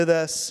with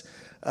us.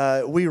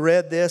 We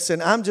read this,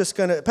 and I'm just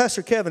going to,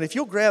 Pastor Kevin, if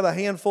you'll grab a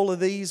handful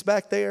of these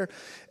back there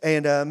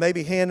and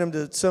maybe hand them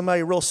to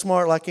somebody real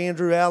smart like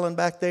Andrew Allen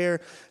back there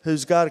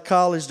who's got a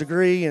college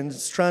degree and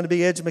is trying to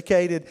be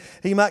educated.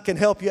 He can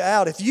help you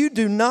out. If you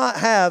do not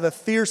have a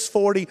Fierce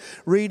 40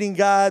 reading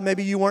guide,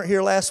 maybe you weren't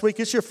here last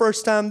week, it's your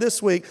first time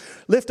this week,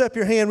 lift up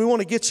your hand. We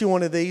want to get you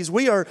one of these.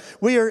 We are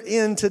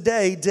in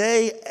today,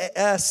 day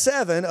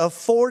 7 of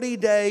 40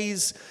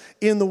 days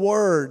in the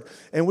Word.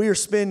 And we are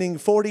spending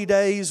 40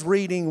 days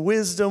reading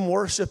wisdom,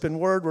 worship, and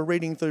Word. We're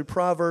reading through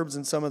Proverbs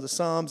and some of the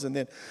Psalms and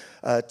then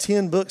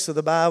 10 books of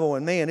the Bible.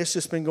 And man, it's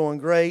just been going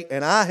great.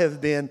 And I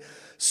have been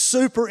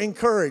super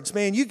encouraged.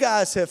 Man, you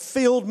guys have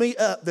filled me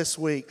up this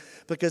week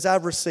because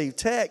I've received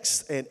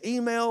texts and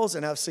emails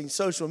and I've seen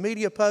social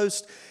media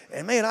posts.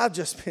 And man, I've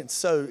just been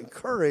so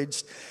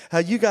encouraged how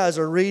you guys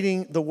are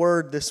reading the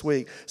Word this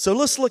week. So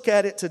let's look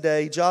at it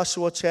today.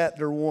 Joshua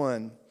chapter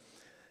 1,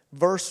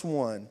 verse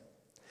 1.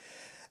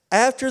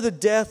 After the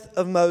death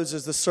of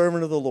Moses, the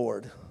servant of the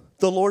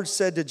Lord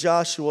said to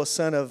Joshua,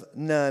 son of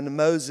Nun,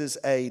 Moses'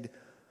 aide,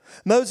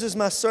 Moses,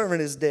 my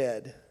servant, is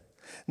dead.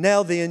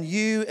 Now then,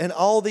 you and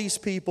all these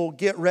people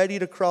get ready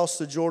to cross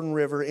the Jordan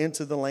River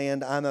into the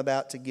land I'm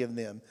about to give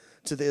them,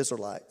 to the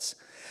Israelites.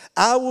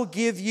 I will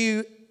give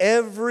you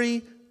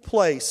every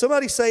place.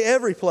 Somebody say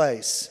every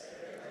place.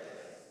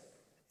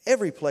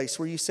 Every place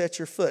where you set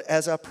your foot,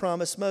 as I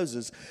promised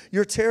Moses.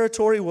 Your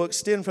territory will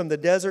extend from the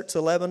desert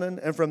to Lebanon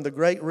and from the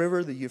great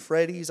river, the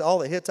Euphrates, all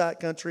the Hittite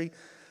country,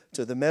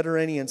 to the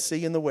Mediterranean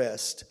Sea in the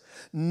west.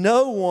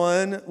 No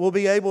one will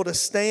be able to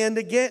stand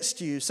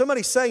against you.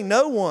 Somebody say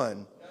no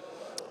one.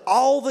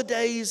 All the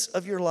days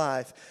of your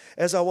life.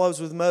 As I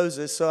was with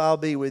Moses, so I'll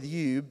be with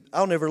you.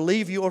 I'll never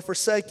leave you or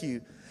forsake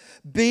you.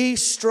 Be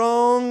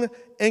strong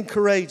and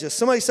courageous.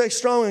 Somebody say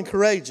strong and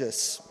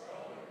courageous.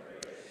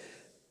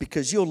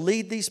 Because you'll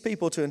lead these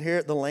people to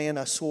inherit the land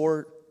I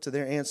swore to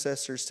their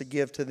ancestors to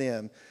give to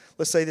them.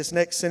 Let's say this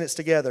next sentence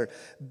together.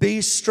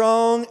 Be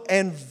strong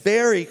and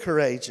very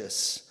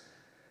courageous.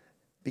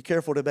 Be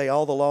careful to obey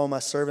all the law my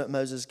servant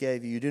Moses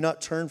gave you. Do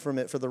not turn from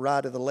it for the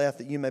right or the left,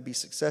 that you may be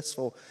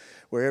successful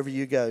wherever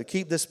you go.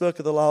 Keep this book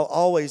of the law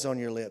always on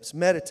your lips.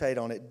 Meditate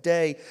on it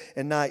day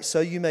and night, so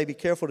you may be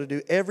careful to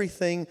do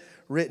everything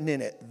written in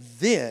it.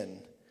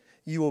 Then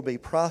you will be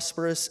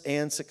prosperous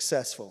and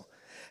successful.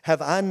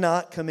 Have I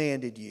not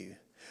commanded you?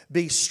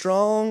 Be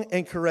strong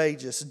and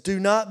courageous. Do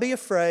not be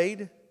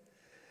afraid.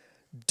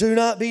 Do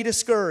not be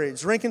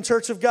discouraged. Rankin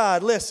Church of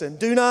God, listen.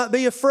 Do not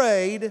be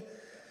afraid.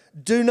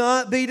 Do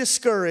not be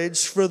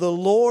discouraged, for the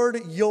Lord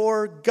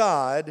your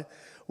God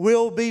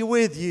will be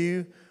with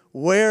you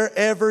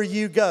wherever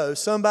you go.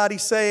 Somebody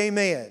say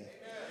amen. Amen.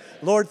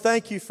 Lord,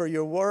 thank you for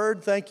your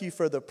word. Thank you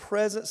for the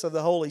presence of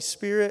the Holy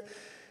Spirit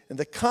and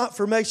the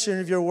confirmation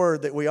of your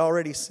word that we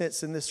already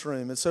sense in this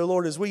room. And so,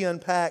 Lord, as we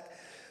unpack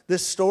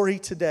this story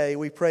today,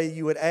 we pray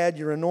you would add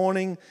your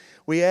anointing.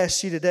 We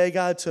ask you today,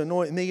 God, to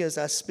anoint me as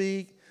I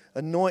speak.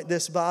 Anoint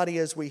this body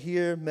as we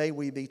hear. May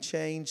we be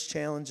changed,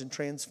 challenged, and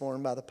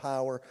transformed by the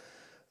power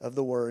of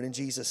the word. In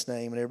Jesus'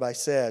 name. And everybody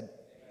said,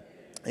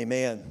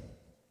 amen.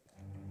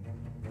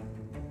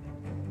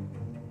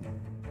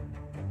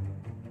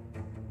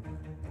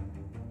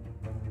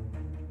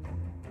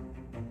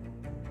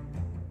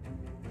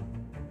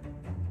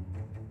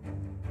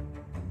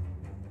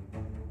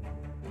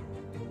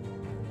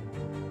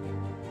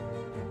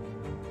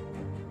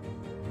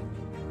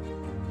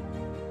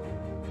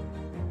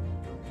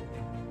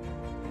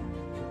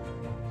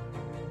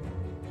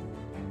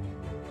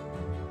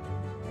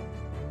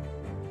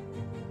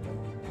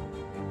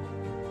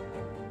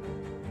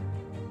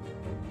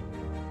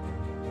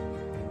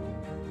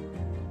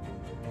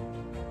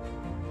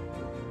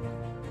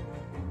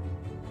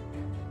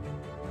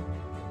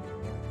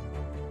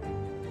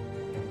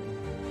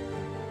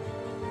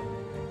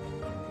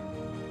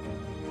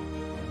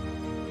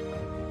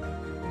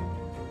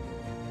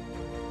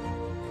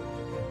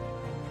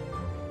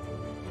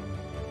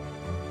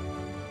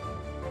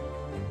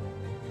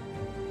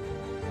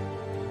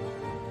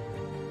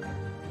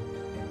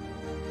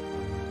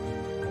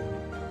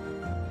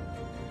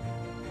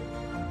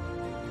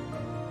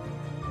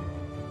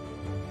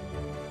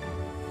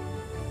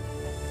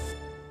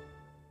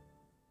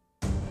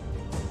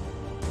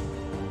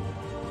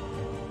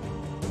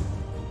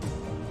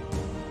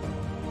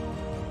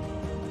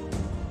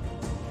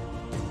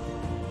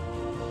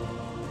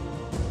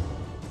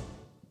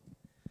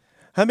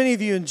 How many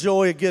of you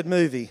enjoy a good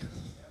movie?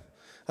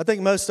 I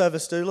think most of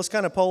us do. Let's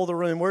kind of poll the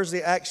room. Where's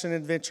the action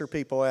adventure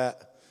people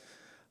at?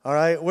 All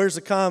right. Where's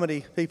the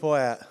comedy people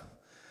at?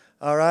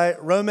 All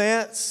right.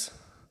 Romance?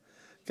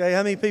 Okay.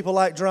 How many people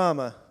like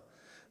drama?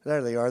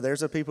 There they are. There's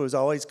the people who's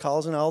always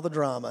causing all the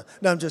drama.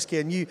 No, I'm just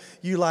kidding.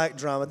 You like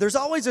drama. There's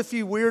always a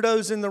few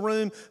weirdos in the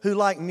room who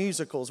like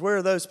musicals. Where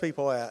are those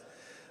people at?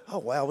 Oh,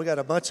 wow, we got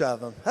a bunch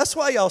of them. That's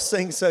why y'all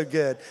sing so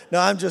good. No,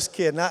 I'm just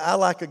kidding. I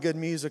like a good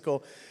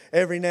musical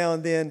every now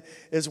and then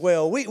as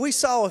well. We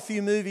saw a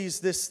few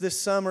movies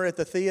this summer at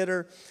the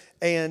theater,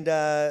 and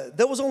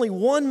there was only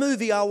one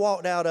movie I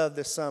walked out of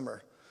this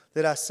summer.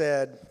 that I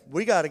said,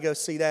 we got to go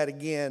see that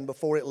again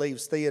before it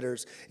leaves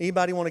theaters.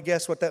 Anybody want to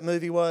guess what that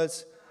movie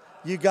was?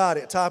 You got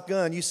it, Top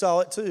Gun. You saw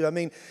it too. I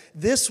mean,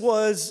 this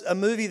was a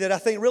movie that I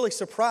think really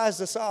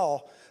surprised us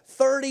all.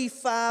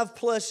 35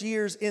 plus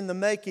years in the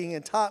making,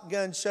 and Top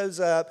Gun shows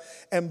up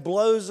and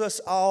blows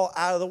us all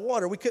out of the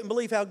water. We couldn't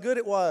believe how good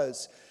it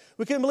was.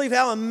 We couldn't believe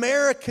how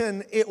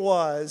American it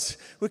was.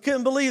 We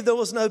couldn't believe there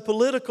was no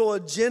political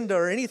agenda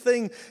or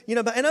anything,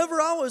 and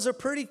overall it was a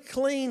pretty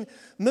clean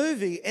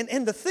movie.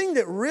 And the thing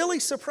that really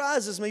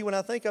surprises me when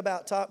I think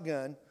about Top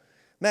Gun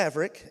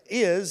Maverick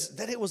is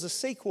that it was a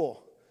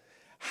sequel.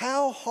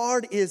 How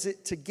hard is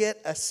it to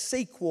get a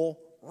sequel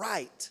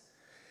right?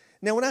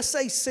 Now, when I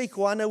say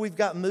sequel, I know we've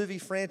got movie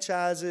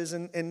franchises,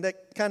 and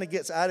that kind of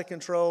gets out of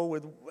control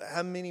with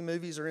how many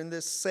movies are in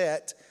this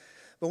set.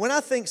 But when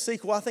I think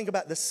sequel, I think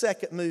about the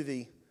second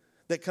movie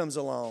that comes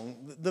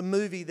along, the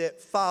movie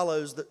that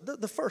follows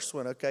the first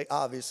one, okay,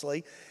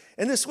 obviously.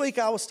 And this week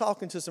I was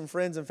talking to some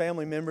friends and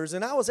family members,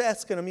 and I was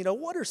asking them,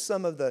 what are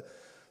some of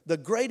the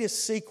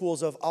greatest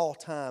sequels of all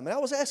time? And I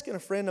was asking a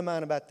friend of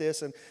mine about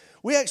this, and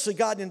we actually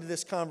got into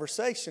this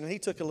conversation, and he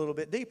took it a little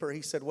bit deeper.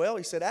 He said,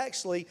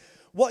 actually,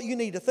 what you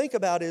need to think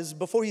about is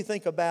before you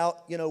think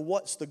about,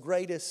 what's the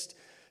greatest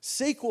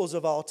sequels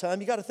of all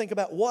time, you got to think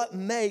about what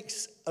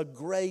makes a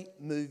great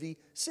movie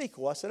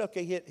sequel. I said,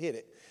 okay, hit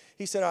it.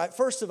 He said, all right,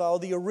 first of all,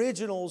 the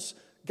originals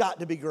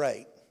got to be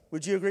great.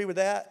 Would you agree with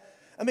that?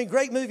 I mean,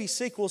 great movie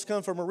sequels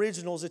come from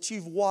originals that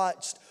you've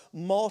watched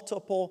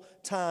multiple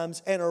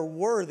times and are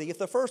worthy. If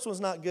the first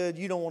one's not good,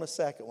 you don't want a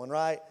second one,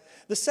 right?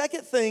 The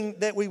second thing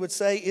that we would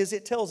say is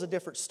it tells a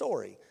different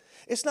story.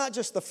 It's not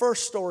just the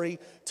first story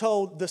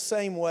told the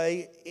same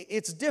way,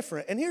 it's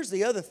different. And here's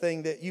the other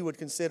thing that you would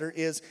consider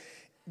is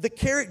the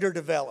character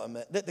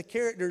development, that the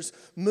characters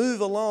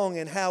move along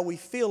and how we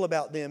feel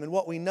about them and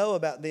what we know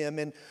about them.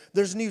 And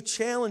there's new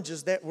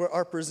challenges that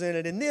are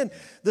presented. And then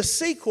the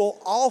sequel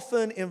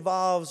often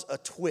involves a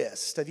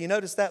twist. Have you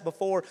noticed that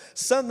before?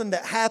 Something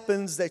that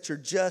happens that you're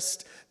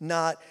just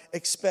not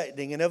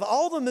expecting. And of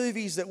all the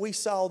movies that we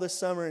saw this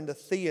summer in the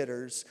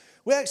theaters,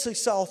 we actually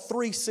saw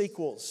 3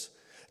 sequels.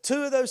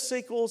 2 of those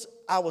sequels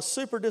I was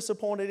super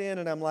disappointed in,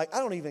 and I'm like, I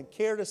don't even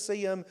care to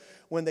see them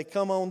when they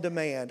come on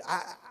demand.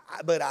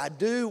 But I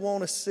do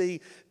want to see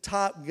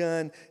Top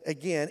Gun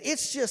again.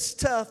 It's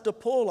just tough to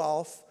pull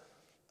off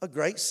a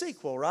great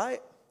sequel,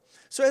 right?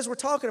 So as we're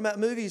talking about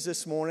movies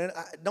this morning,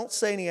 don't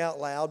say any out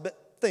loud, but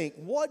think,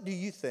 what do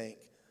you think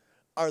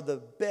are the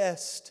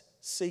best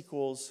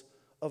sequels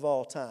of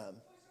all time?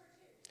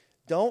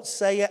 Don't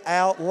say it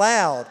out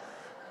loud.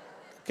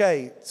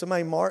 Okay,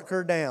 somebody mark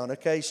her down,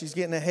 okay? She's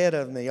getting ahead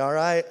of me, all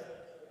right?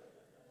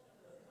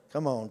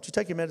 Come on. Did you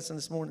take your medicine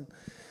this morning?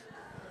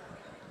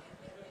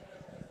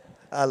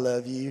 I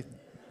love you.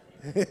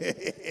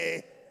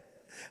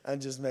 I'm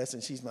just messing.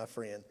 She's my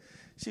friend.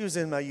 She was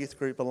in my youth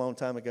group a long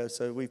time ago,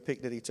 so we've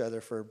picked at each other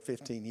for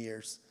 15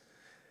 years.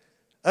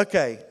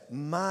 Okay,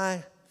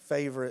 my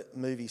favorite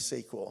movie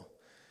sequel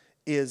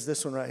is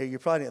this one right here. You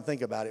probably didn't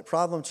think about it.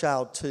 Problem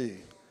Child 2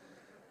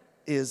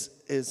 is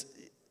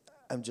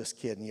I'm just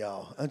kidding,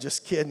 y'all. I'm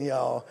just kidding,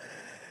 y'all.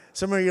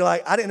 Some of you are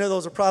like, I didn't know there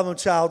was a Problem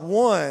Child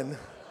 1.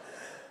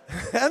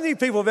 How many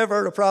people have ever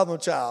heard of Problem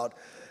Child?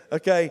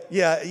 Okay,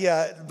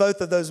 yeah,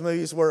 both of those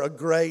movies were a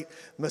great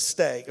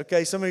mistake.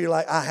 Okay, some of you are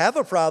like, I have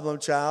a problem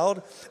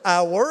child.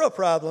 I were a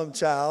problem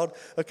child.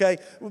 Okay,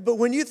 but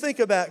when you think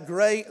about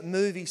great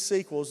movie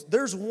sequels,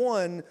 there's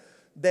one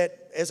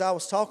that, as I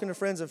was talking to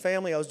friends and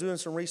family, I was doing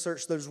some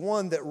research, there's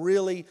one that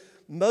really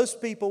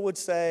most people would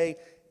say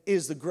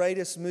is the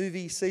greatest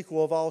movie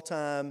sequel of all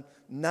time,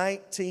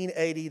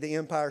 1980, The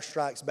Empire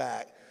Strikes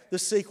Back, the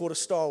sequel to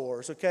Star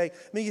Wars, okay?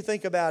 I mean, you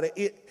think about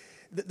it,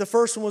 the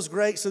first one was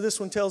great, so this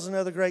one tells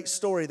another great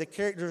story. The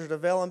characters are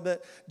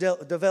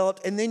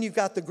developed, and then you've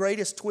got the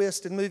greatest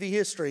twist in movie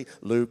history.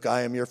 Luke,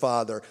 I am your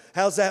father.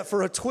 How's that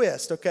for a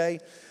twist, okay?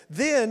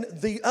 Then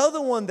the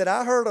other one that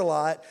I heard a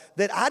lot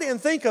that I didn't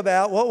think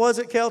about, what was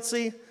it,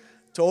 Kelsey?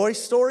 Toy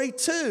Story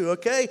 2,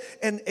 okay?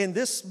 And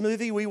this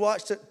movie, we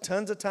watched it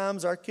tons of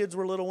times. Our kids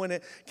were little when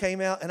it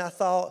came out, and I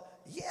thought,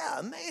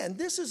 yeah, man,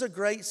 this is a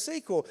great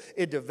sequel.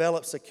 It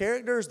develops the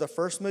characters. The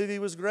first movie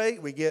was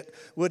great. We get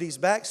Woody's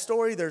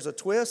backstory. There's a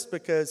twist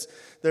because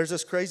there's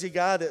this crazy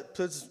guy that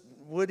puts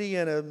Woody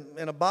in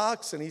a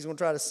box, and he's going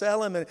to try to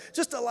sell him. And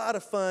just a lot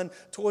of fun,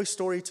 Toy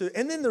Story 2.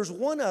 And then there's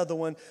one other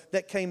one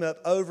that came up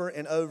over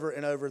and over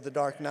and over, The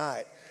Dark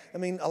Knight. I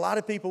mean, a lot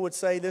of people would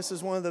say this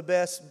is one of the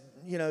best,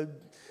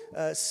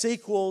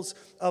 sequels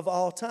of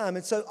all time.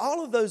 And so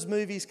all of those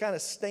movies kind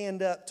of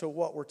stand up to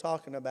what we're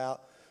talking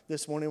about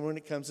this morning when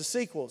it comes to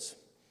sequels.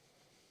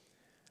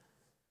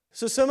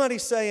 So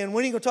somebody's saying,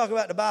 when are you going to talk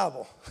about the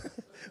Bible?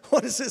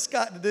 What has this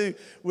got to do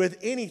with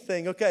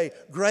anything? Okay,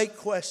 great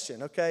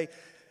question, okay?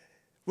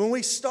 When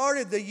we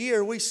started the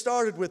year, we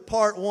started with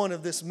part 1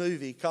 of this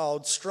movie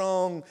called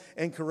Strong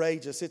and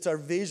Courageous. It's our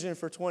vision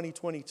for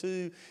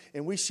 2022,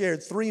 and we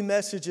shared 3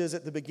 messages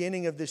at the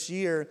beginning of this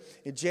year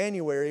in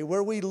January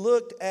where we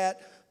looked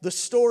at the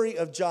story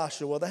of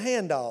Joshua, the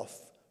handoff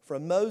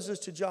from Moses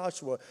to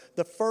Joshua,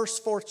 the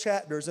first 4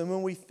 chapters. And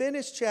when we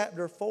finished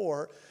chapter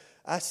 4,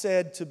 I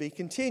said to be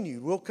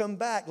continued. We'll come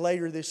back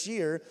later this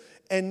year.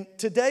 And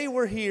today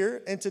we're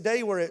here, and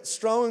today we're at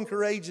Strong and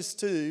Courageous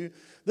 2,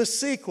 the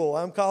sequel.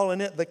 I'm calling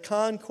it The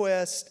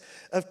Conquest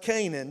of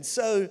Canaan.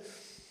 So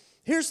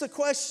here's the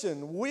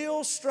question.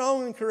 Will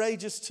Strong and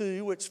Courageous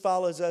 2, which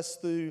follows us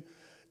through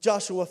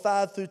Joshua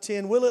 5 through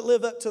 10, will it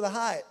live up to the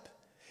hype?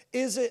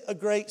 Is it a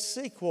great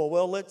sequel?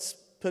 Well, let's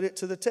put it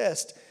to the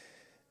test.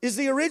 Is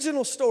the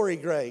original story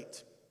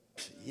great?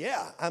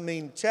 Yeah, I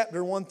mean,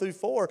 chapter 1 through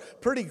 4,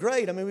 pretty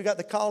great. I mean, we got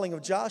the calling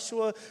of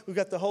Joshua. We've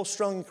got the whole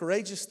Strong and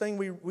Courageous thing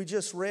we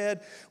just read.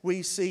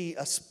 We see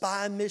a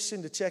spy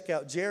mission to check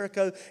out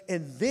Jericho.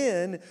 And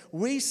then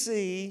we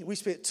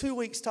spent 2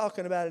 weeks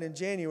talking about it in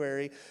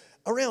January,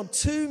 around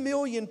 2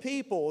 million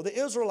people, the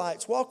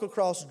Israelites, walk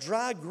across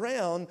dry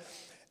ground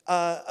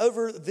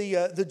over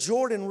the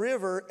Jordan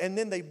River, and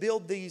then they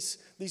build these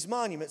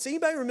monuments.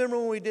 Anybody remember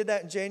when we did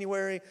that in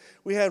January?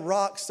 We had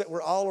rocks that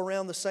were all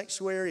around the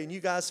sanctuary, and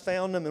you guys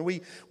found them, and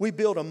we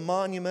built a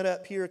monument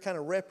up here kind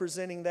of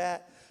representing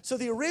that. So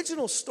the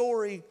original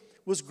story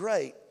was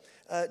great.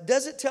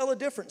 Does it tell a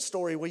different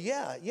story? Well,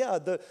 yeah.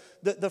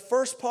 The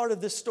first part of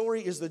this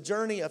story is the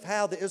journey of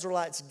how the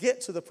Israelites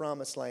get to the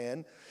Promised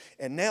Land,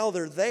 and now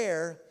they're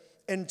there.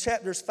 And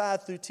chapters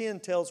 5 through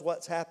 10 tells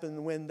what's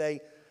happened when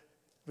they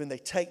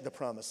take the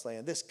Promised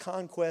Land, this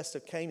conquest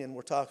of Canaan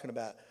we're talking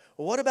about.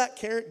 Well, what about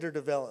character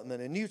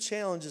development and new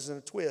challenges and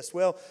a twist?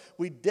 Well,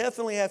 we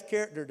definitely have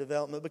character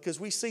development because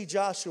we see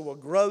Joshua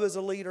grow as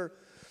a leader.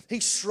 He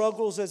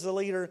struggles as a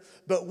leader,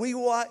 but we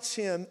watch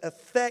him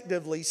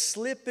effectively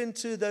slip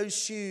into those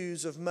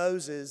shoes of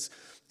Moses,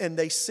 and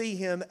they see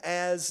him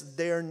as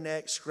their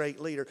next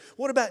great leader.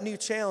 What about new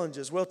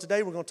challenges? Well,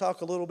 today we're going to talk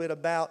a little bit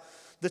about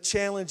the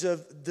challenge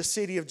of the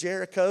city of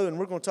Jericho, and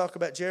we're going to talk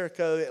about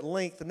Jericho at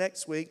length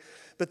next week.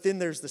 But then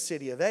there's the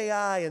city of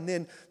Ai, and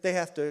then they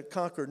have to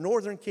conquer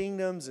northern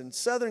kingdoms and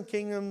southern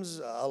kingdoms,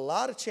 a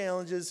lot of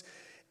challenges.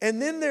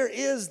 And then there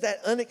is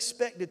that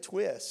unexpected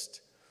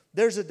twist.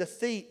 There's a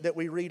defeat that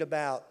we read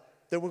about,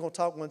 that we're going to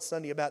talk one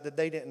Sunday about, that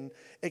they didn't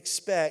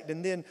expect.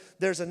 And then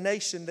there's a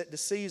nation that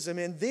deceives them.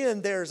 And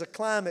then there's a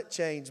climate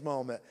change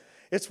moment.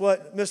 It's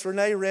what Miss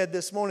Renee read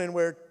this morning,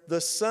 where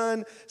the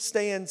sun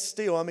stands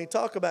still. I mean,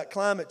 talk about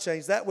climate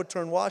change. That would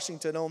turn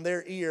Washington on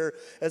their ear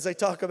as they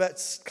talk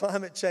about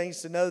climate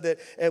change, to know that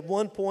at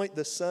one point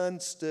the sun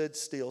stood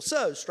still.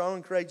 So, Strong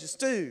and Courageous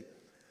 2,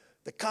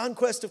 The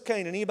Conquest of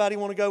Canaan. Anybody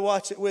want to go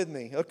watch it with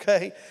me?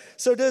 Okay.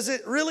 So does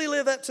it really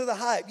live up to the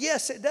hype?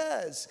 Yes, it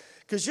does.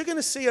 Because you're going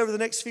to see over the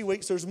next few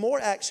weeks, there's more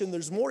action,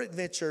 there's more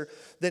adventure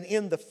than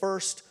in the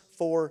first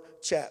 4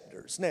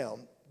 chapters. Now,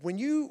 when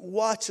you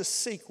watch a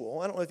sequel,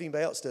 I don't know if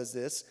anybody else does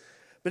this,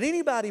 but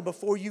anybody,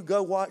 before you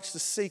go watch the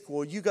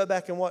sequel, you go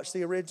back and watch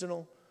the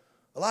original?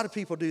 A lot of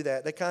people do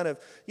that. They kind of,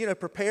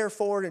 prepare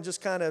for it and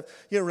just kind of,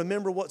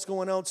 remember what's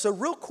going on. So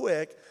real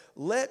quick,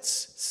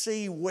 let's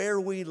see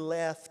where we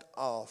left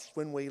off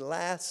when we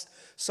last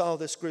saw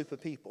this group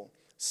of people.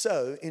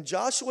 So in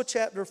Joshua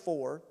chapter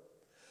 4,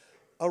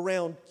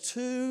 around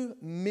 2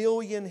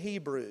 million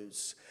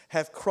Hebrews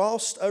have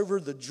crossed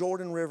over the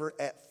Jordan River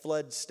at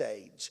flood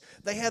stage.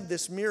 They have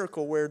this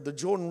miracle where the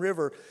Jordan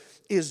River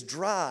is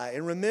dry.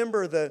 And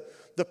remember, the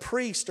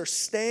priests are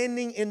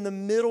standing in the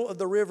middle of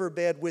the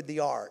riverbed with the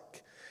ark.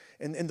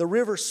 And the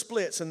river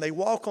splits, and they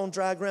walk on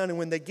dry ground. And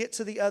when they get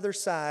to the other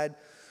side,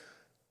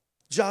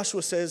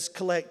 Joshua says,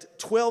 collect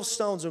 12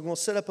 stones. We're going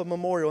to set up a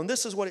memorial. And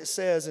this is what it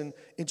says in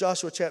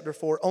Joshua chapter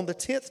 4. On the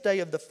 10th day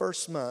of the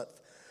first month,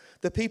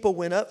 the people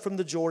went up from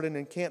the Jordan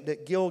and camped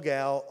at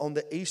Gilgal on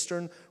the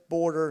eastern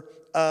border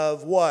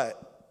of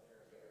what?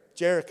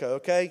 Jericho,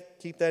 okay?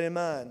 Keep that in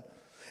mind.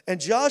 And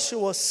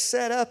Joshua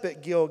set up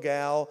at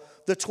Gilgal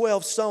the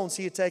 12 stones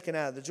he had taken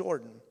out of the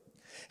Jordan.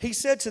 He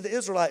said to the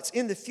Israelites,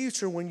 in the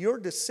future, when your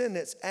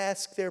descendants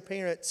ask their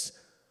parents,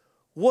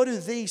 what do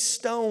these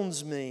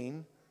stones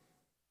mean?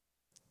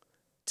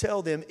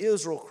 Tell them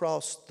Israel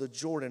crossed the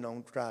Jordan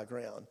on dry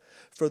ground.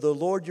 For the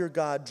Lord your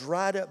God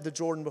dried up the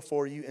Jordan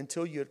before you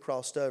until you had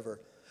crossed over.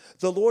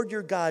 The Lord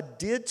your God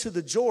did to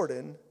the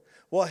Jordan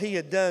what he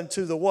had done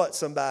to the what,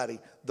 somebody?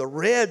 The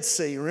Red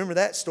Sea. Remember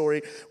that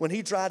story when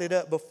he dried it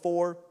up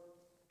before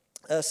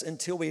us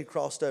until we had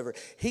crossed over.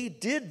 He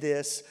did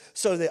this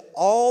so that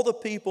all the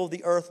people of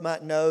the earth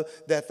might know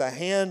that the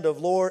hand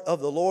of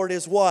the Lord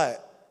is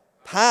what?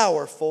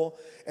 Powerful,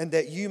 and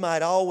that you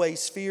might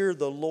always fear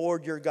the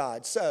Lord your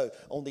God. So,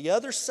 on the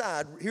other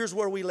side, here's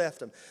where we left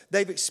them.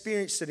 They've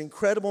experienced an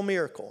incredible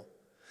miracle.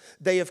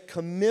 They have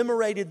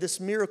commemorated this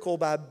miracle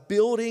by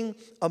building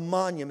a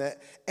monument,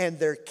 and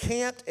they're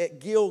camped at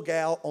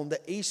Gilgal on the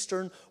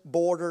eastern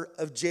border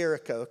of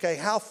Jericho. Okay,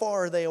 how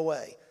far are they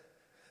away?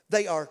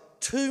 They are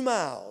 2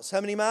 miles.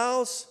 How many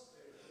miles?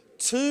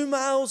 2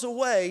 miles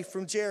away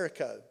from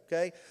Jericho.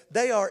 Okay,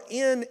 they are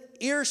in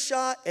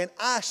earshot and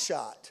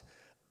eyeshot,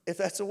 if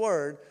that's a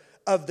word,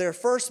 of their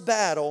first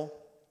battle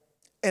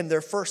and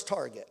their first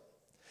target.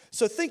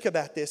 So think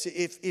about this.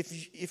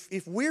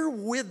 If we're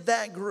with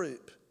that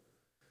group,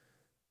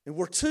 And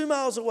we're 2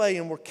 miles away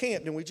and we're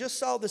camped and we just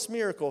saw this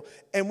miracle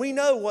and we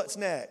know what's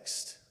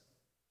next.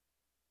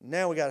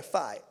 Now we got to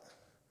fight.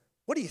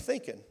 What are you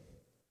thinking?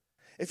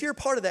 If you're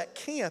part of that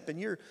camp and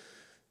you're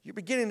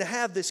beginning to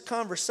have this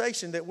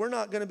conversation that we're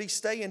not going to be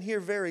staying here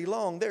very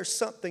long, there's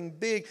something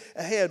big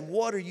ahead,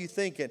 what are you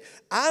thinking?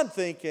 I'm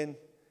thinking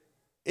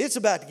it's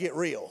about to get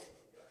real.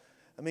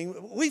 I mean,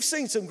 we've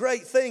seen some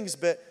great things,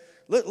 but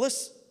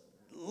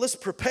let's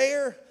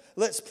prepare.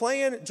 Let's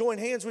plan. Join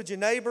hands with your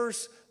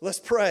neighbors. Let's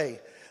pray.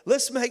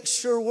 Let's make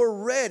sure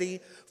we're ready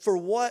for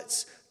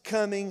what's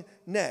coming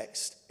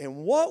next. And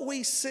what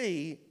we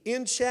see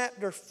in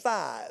chapter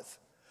 5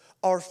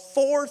 are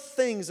 4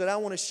 things that I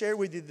want to share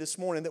with you this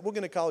morning that we're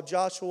going to call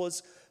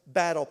Joshua's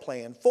battle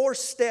plan. 4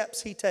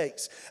 steps he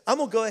takes. I'm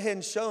going to go ahead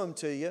and show them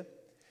to you.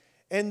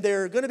 And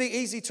they're going to be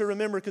easy to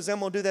remember because I'm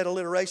going to do that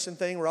alliteration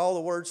thing where all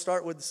the words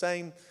start with the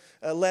same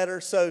letter.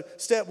 So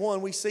step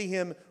 1, we see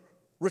him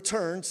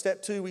return.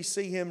 Step 2, we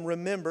see him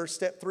remember.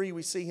 Step 3,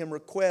 we see him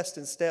request.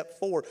 And step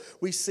 4,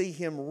 we see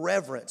him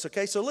reverence.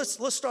 Okay, so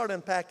let's start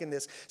unpacking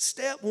this.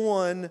 Step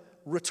 1,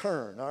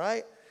 return, all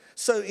right?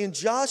 So in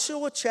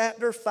Joshua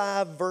chapter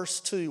 5, verse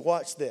 2,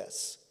 watch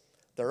this.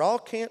 They're all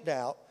camped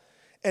out,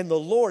 and the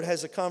Lord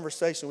has a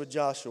conversation with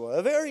Joshua,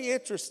 a very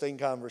interesting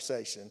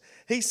conversation.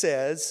 He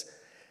says,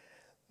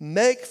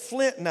 make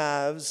flint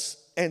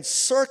knives and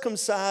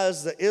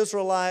circumcise the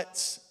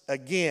Israelites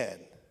again.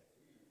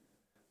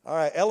 All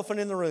right,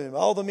 elephant in the room.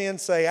 All the men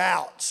say,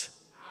 ouch.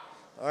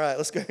 All right,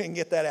 let's go ahead and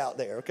get that out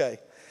there. Okay.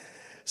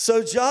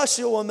 So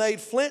Joshua made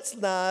flint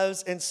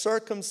knives and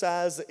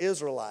circumcised the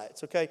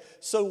Israelites. Okay,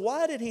 so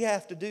why did he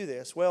have to do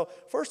this? Well,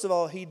 first of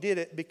all, he did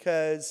it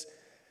because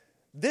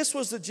this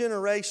was the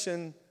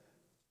generation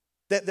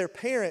that their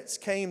parents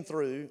came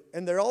through,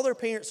 and all their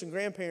parents and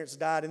grandparents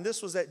died, and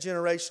this was that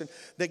generation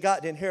that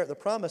got to inherit the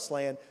promised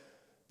land.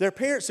 Their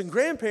parents and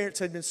grandparents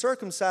had been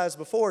circumcised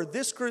before.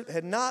 This group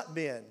had not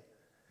been.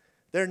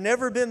 There had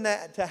never been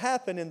that to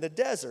happen in the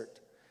desert.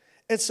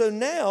 And so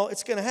now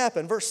it's going to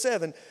happen. Verse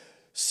 7,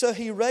 so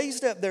he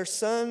raised up their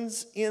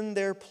sons in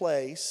their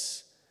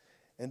place,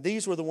 and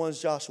these were the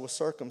ones Joshua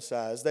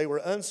circumcised. They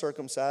were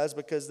uncircumcised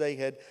because they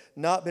had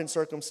not been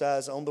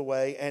circumcised on the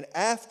way. And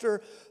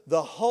after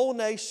the whole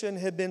nation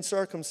had been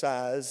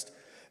circumcised,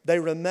 they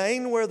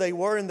remained where they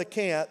were in the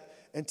camp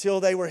until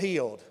they were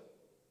healed.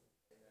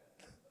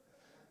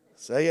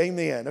 Say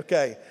amen.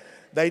 Okay.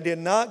 They did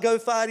not go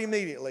fight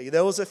immediately.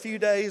 There was a few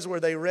days where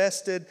they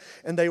rested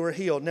and they were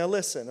healed. Now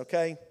listen,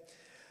 okay?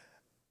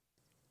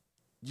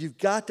 You've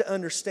got to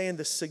understand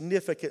the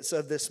significance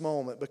of this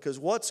moment because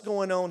what's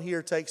going on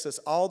here takes us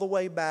all the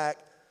way back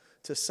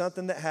to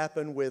something that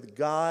happened with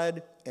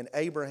God and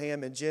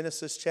Abraham in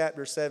Genesis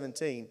chapter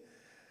 17.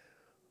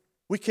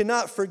 We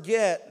cannot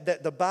forget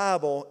that the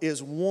Bible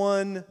is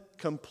one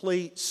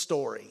complete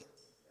story.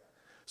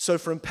 So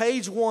from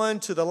page 1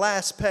 to the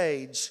last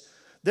page,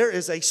 there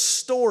is a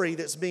story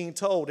that's being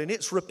told, and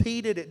it's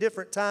repeated at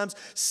different times.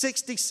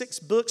 66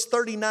 books,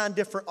 39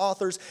 different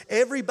authors,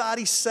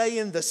 everybody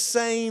saying the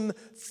same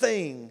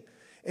thing.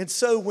 And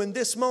so when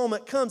this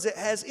moment comes, it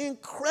has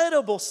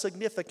incredible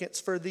significance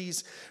for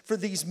these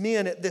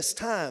men at this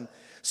time.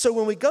 So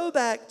when we go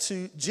back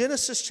to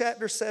Genesis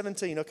chapter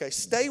 17, okay,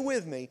 stay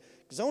with me,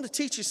 because I want to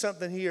teach you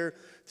something here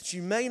that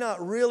you may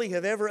not really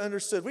have ever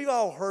understood. We've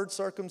all heard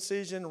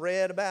circumcision,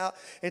 read about,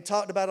 and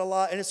talked about a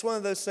lot. And it's one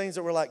of those things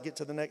that we're like, get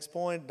to the next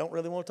point. Don't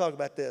really want to talk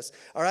about this.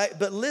 All right?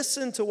 But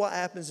listen to what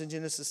happens in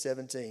Genesis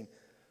 17.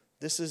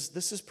 This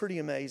is pretty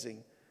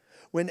amazing.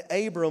 When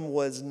Abram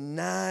was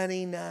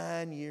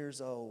 99 years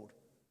old.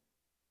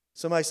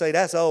 Somebody say,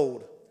 that's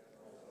old.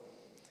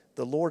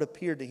 The Lord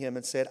appeared to him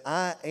and said,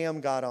 I am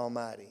God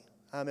Almighty.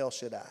 I'm El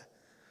Shaddai.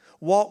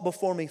 Walk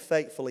before me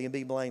faithfully and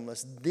be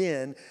blameless.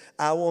 Then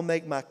I will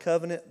make my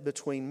covenant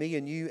between me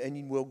and you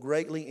will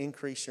greatly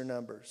increase your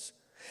numbers.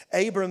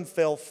 Abram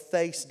fell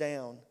face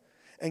down,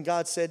 and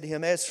God said to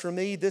him, as for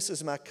me, this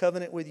is my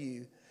covenant with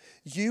you.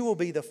 You will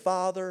be the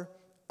father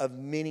of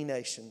many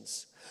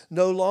nations.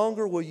 No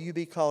longer will you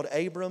be called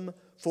Abram,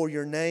 for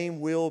your name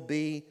will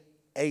be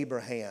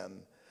Abraham.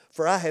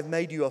 For I have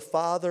made you a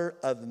father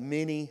of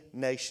many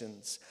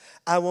nations.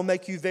 I will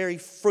make you very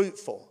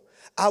fruitful.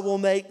 I will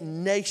make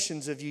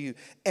nations of you,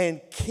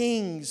 and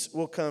kings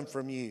will come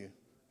from you.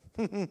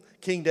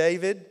 King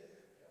David,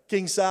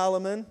 King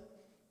Solomon,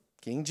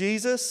 King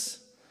Jesus.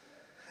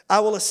 I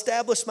will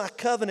establish my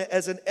covenant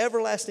as an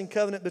everlasting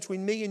covenant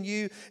between me and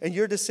you and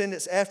your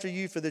descendants after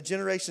you for the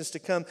generations to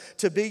come,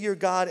 to be your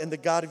God and the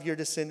God of your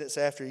descendants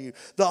after you.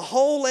 The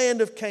whole land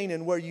of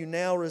Canaan where you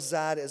now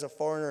reside as a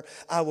foreigner,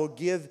 I will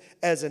give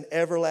as an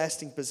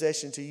everlasting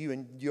possession to you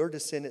and your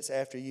descendants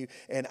after you,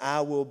 and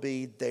I will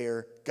be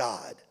their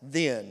God.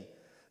 Then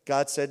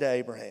God said to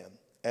Abraham,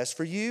 as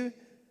for you,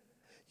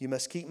 you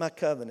must keep my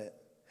covenant,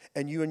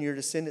 and you and your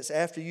descendants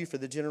after you for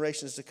the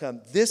generations to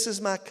come. This is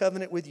my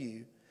covenant with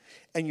you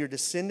and your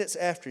descendants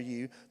after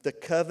you, the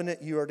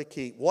covenant you are to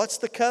keep. What's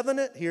the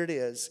covenant? Here it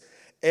is.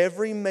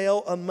 Every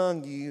male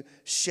among you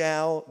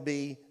shall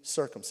be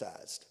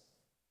circumcised.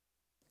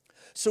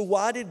 So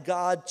why did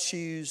God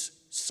choose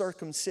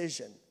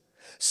circumcision?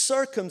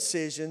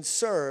 Circumcision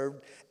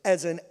served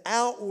as an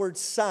outward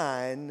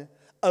sign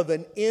of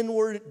an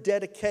inward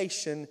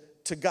dedication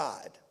to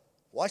God.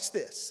 Watch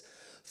this.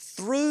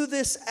 Through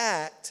this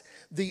act,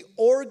 the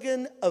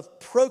organ of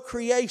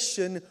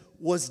procreation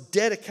was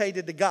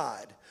dedicated to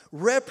God,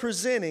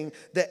 representing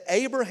that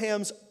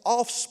Abraham's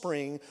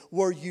offspring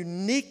were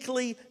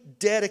uniquely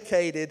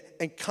dedicated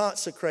and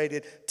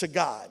consecrated to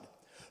God.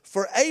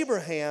 For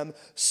Abraham,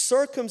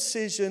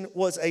 circumcision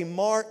was a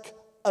mark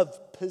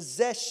of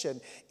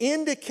possession,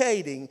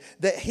 indicating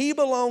that he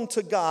belonged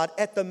to God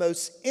at the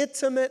most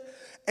intimate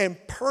and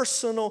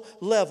personal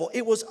level.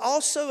 It was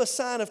also a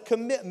sign of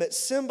commitment,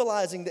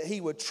 symbolizing that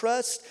he would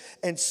trust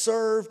and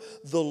serve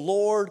the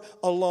Lord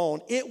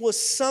alone. It was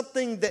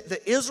something that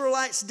the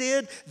Israelites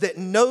did that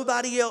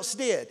nobody else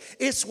did.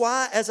 It's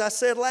why, as I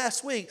said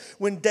last week,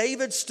 when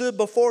David stood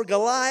before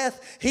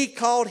Goliath, he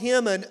called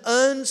him an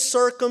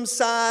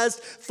uncircumcised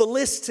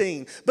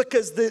Philistine,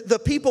 because the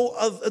people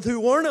who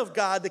weren't of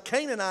God, the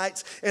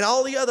Canaanites and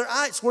all the other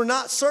ites, were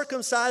not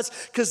circumcised,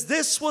 because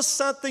this was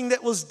something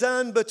that was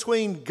done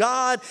between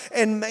God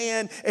and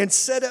man and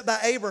set up by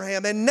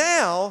Abraham. And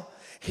now,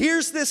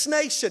 here's this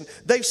nation.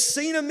 They've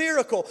seen a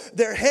miracle.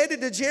 They're headed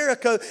to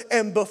Jericho.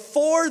 And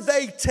before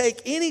they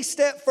take any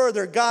step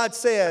further, God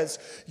says,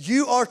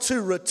 you are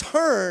to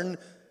return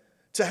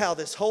to how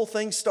this whole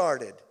thing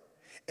started.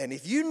 And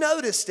if you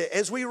noticed it,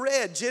 as we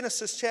read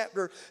Genesis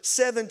chapter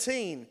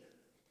 17,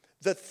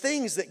 the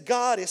things that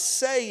God is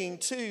saying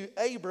to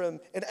Abram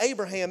and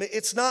Abraham,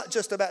 it's not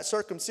just about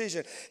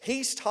circumcision.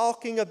 He's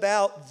talking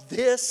about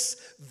this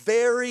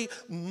very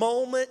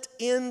moment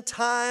in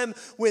time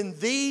when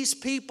these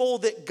people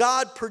that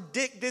God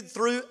predicted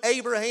through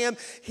Abraham,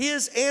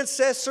 his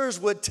ancestors,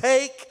 would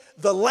take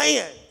the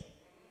land.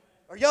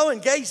 Are y'all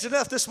engaged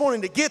enough this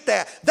morning to get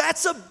that?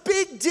 That's a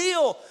big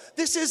deal.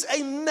 This is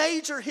a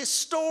major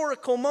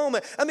historical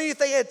moment. I mean, if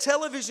they had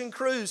television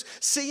crews,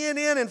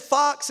 CNN and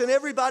Fox, and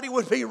everybody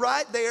would be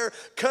right there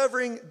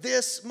covering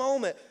this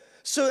moment.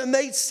 So it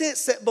made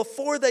sense that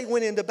before they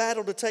went into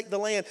battle to take the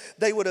land,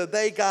 they would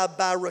obey God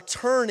by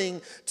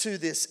returning to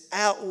this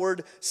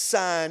outward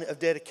sign of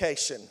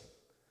dedication.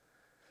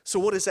 So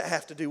what does that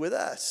have to do with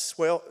us?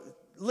 Well,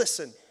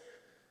 listen.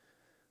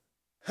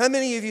 How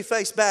many of you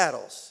face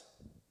battles?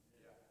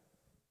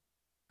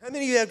 How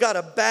many of you have got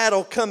a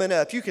battle coming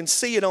up? You can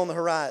see it on the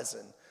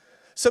horizon.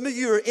 Some of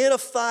you are in a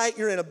fight,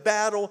 you're in a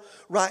battle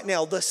right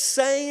now. The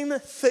same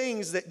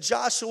things that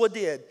Joshua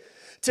did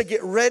to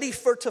get ready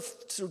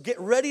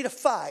to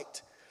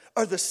fight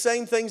are the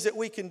same things that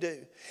we can do.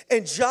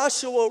 And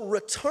Joshua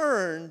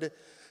returned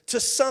to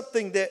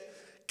something that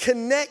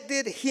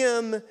connected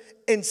him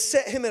and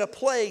set him in a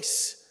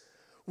place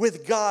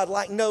with God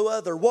like no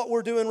other. What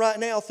we're doing right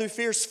now through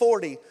Fierce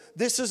 40,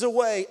 this is a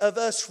way of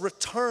us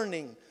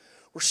returning.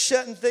 We're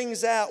shutting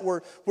things out.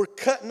 We're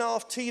cutting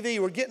off TV.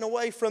 We're getting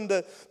away from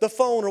the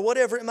phone or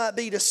whatever it might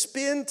be to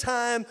spend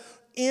time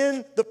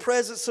in the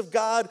presence of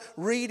God,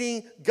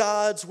 reading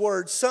God's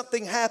word.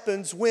 Something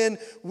happens when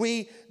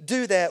we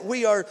do that.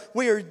 We are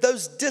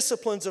those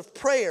disciplines of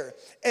prayer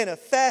and of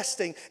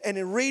fasting and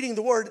in reading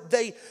the word.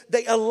 They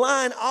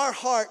align our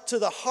heart to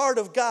the heart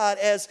of God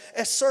as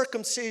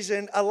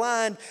circumcision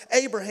aligned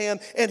Abraham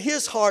and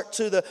his heart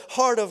to the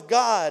heart of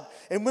God.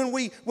 And when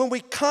we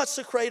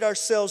consecrate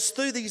ourselves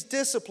through these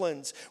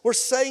disciplines, we're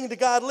saying to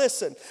God,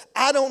 listen,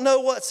 I don't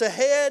know what's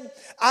ahead.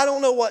 I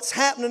don't know what's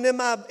happening in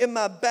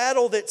my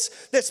battle that's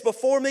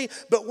before me.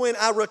 But when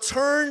I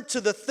return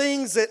to the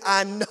things that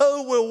I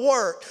know will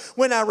work,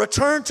 when I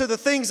return to the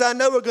things I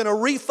know are going to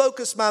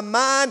refocus my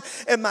mind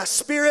and my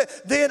spirit,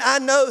 then I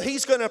know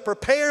He's going to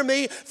prepare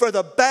me for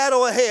the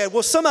battle ahead.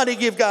 Will somebody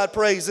give God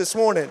praise this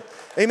morning?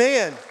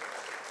 Amen.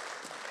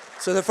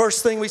 So the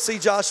first thing we see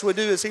Joshua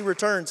do is he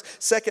returns.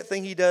 Second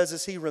thing he does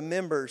is he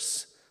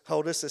remembers.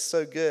 Oh, this is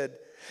so good.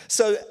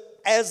 So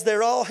as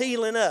they're all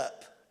healing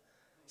up,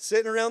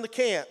 sitting around the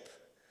camp,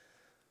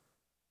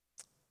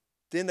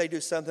 then they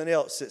do something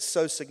else that's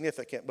so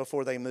significant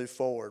before they move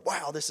forward.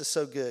 Wow, this is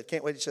so good.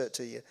 Can't wait to show it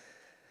to you.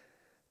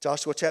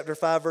 Joshua chapter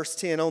 5, verse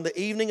 10. On the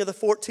evening of the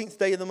 14th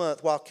day of the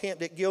month, while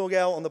camped at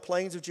Gilgal on the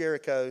plains of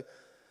Jericho,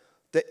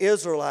 the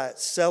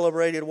Israelites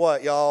celebrated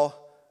what, y'all?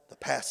 The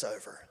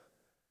Passover.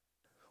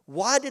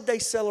 Why did they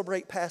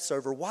celebrate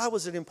Passover? Why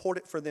was it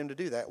important for them to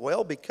do that?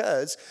 Well,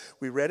 because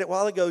we read it a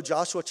while ago,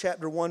 Joshua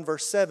chapter 1,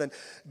 verse 7.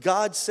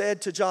 God said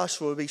to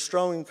Joshua, be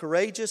strong and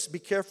courageous, be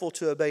careful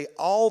to obey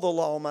all the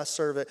law my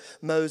servant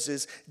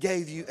Moses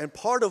gave you. And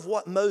part of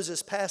what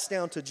Moses passed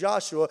down to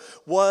Joshua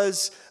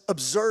was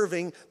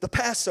observing the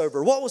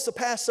Passover. What was the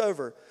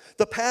Passover?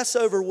 The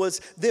Passover was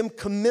them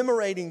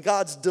commemorating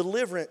God's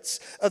deliverance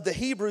of the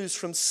Hebrews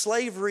from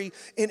slavery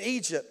in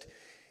Egypt.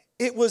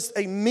 It was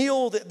a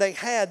meal that they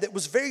had that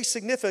was very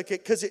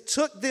significant because it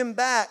took them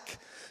back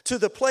to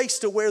the place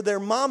to where their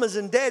mamas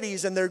and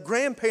daddies and their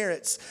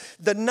grandparents,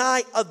 the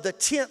night of the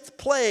 10th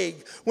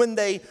plague, when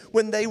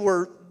they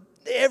were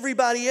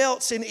everybody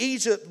else in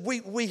Egypt,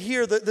 we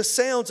hear the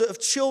sounds of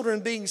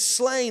children being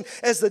slain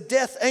as the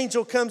death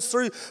angel comes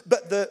through.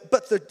 But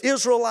the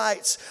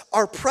Israelites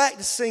are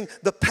practicing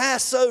the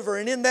Passover.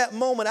 And in that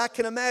moment, I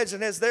can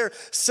imagine as they're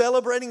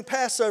celebrating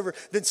Passover,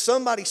 then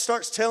somebody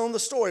starts telling the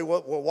story.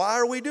 Well, why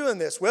are we doing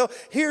this? Well,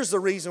 here's the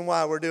reason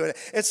why we're doing it.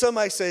 And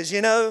somebody says,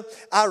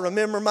 I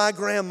remember my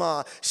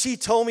grandma. She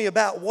told me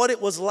about what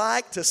it was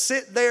like to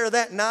sit there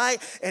that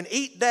night and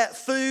eat that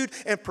food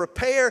and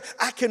prepare.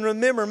 I can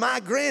remember my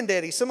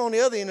granddaddy. Some on the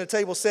other end of the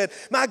table said,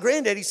 my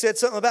granddaddy said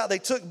something about they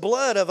took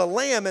blood of a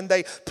lamb and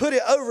they put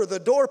it over the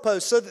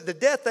doorpost so that the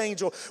death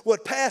angel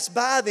would pass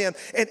by them.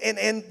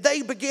 And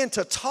they began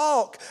to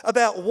talk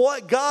about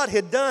what God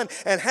had done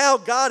and how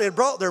God had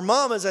brought their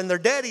mamas and their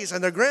daddies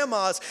and their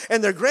grandmas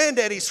and their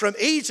granddaddies from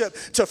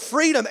Egypt to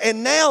freedom.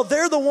 And now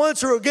they're the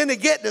ones who are going to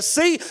get to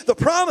see the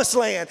promised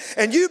land.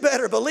 And you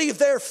better believe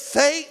their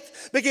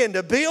faith begin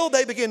to build.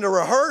 They begin to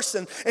rehearse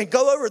and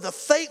go over the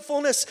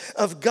faithfulness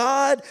of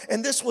God.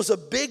 And this was a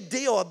big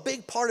deal, a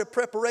big part of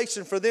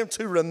preparation for them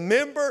to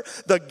remember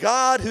the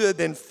God who had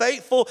been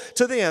faithful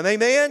to them.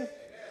 Amen?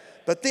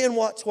 But then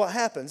watch what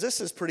happens.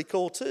 This is pretty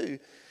cool too.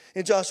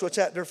 In Joshua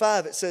chapter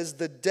 5, it says,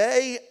 the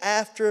day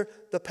after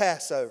the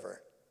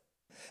Passover.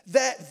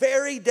 That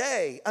very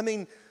day,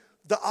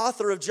 the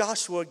author of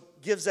Joshua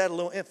gives that a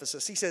little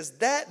emphasis. He says,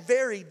 that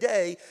very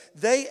day,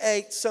 they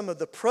ate some of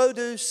the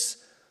produce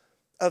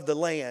of the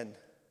land,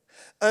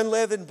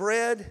 unleavened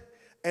bread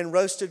and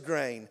roasted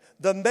grain.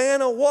 The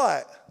manna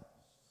what?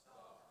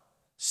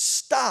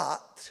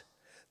 Stopped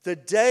the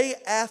day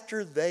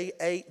after they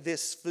ate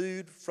this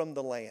food from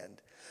the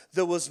land.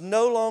 There was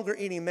no longer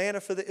any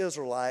manna for the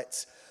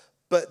Israelites,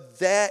 but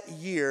that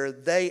year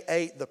they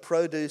ate the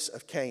produce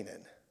of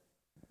Canaan.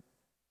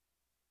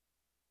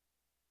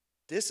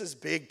 This is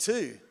big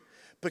too,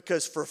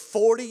 because for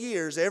 40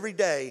 years, every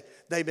day,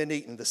 they've been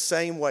eating the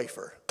same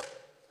wafer.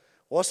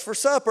 What's for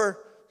supper?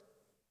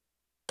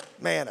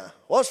 Manna.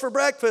 What's for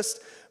breakfast?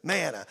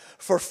 Manna.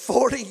 For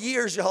 40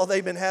 years, y'all,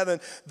 they've been having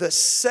the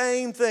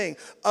same thing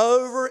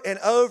over and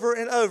over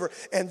and over.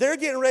 And they're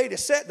getting ready to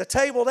set the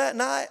table that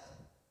night.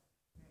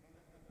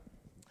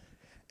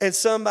 And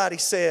somebody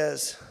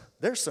says,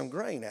 there's some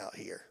grain out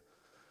here.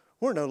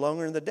 We're no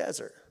longer in the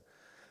desert.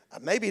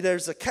 Maybe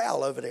there's a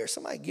cow over there.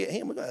 Somebody get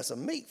him. We're going to have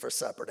some meat for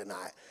supper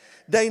tonight.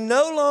 They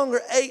no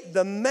longer ate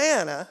the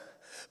manna,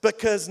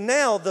 because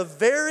now the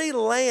very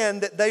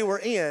land that they were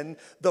in,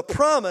 the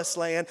promised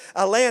land,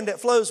 a land that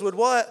flows with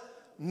what?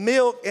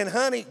 Milk and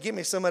honey. Give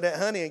me some of that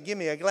honey and give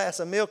me a glass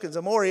of milk and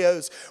some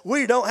Oreos.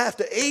 We don't have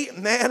to eat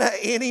manna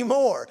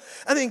anymore.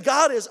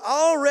 God has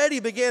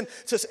already begun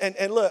to,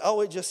 and look,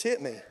 it just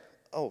hit me.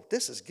 Oh,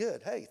 this is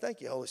good. Hey,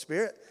 thank you, Holy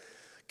Spirit.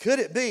 Could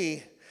it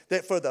be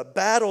that for the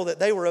battle that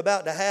they were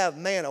about to have,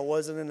 manna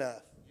wasn't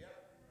enough?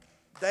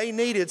 They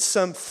needed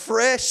some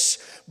fresh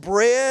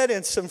bread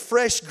and some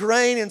fresh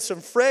grain and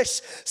some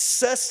fresh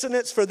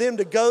sustenance for them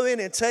to go in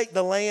and take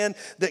the land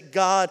that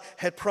God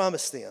had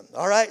promised them.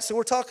 All right, so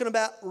we're talking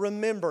about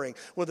remembering.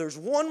 Well, there's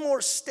one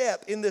more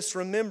step in this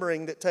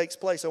remembering that takes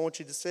place I want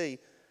you to see.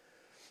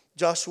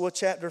 Joshua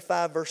chapter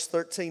 5, verse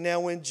 13. Now,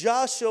 when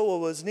Joshua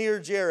was near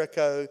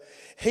Jericho,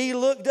 he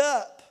looked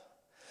up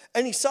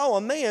and he saw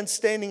a man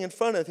standing in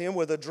front of him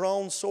with a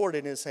drawn sword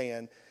in his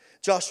hand.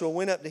 Joshua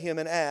went up to him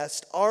and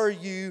asked, are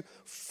you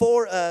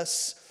for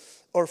us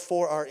or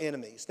for our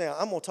enemies? Now,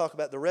 I'm going to talk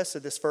about the rest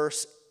of this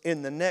verse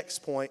in the next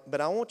point, but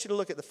I want you to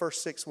look at the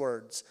first 6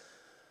 words.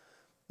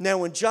 Now,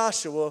 when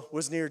Joshua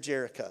was near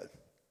Jericho,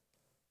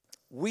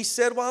 we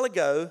said a while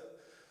ago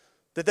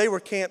that they were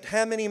camped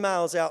how many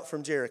miles out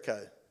from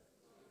Jericho?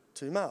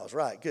 2 miles,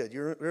 right, good,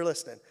 you're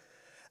listening.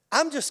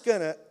 I don't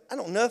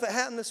know if it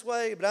happened this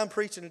way, but I'm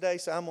preaching today,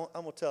 so I'm going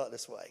to tell it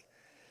this way.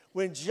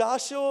 When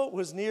Joshua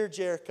was near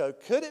Jericho,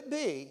 could it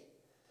be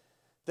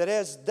that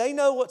as they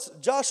know what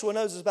Joshua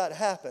knows is about to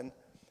happen,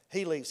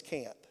 he leaves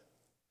camp?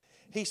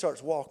 He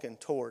starts walking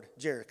toward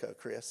Jericho,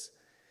 Chris.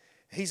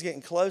 He's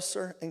getting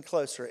closer and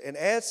closer. And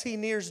as he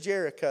nears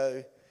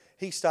Jericho,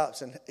 he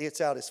stops and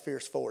gets out his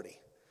fierce 40.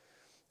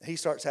 He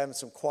starts having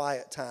some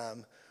quiet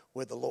time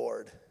with the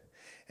Lord.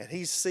 And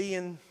he's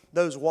seeing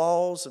those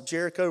walls of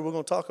Jericho we're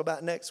going to talk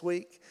about next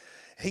week.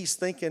 He's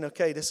thinking,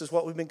 okay, this is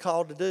what we've been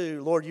called to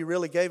do. Lord, you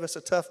really gave us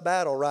a tough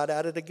battle right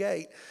out of the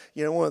gate.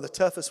 One of the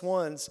toughest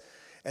ones.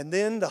 And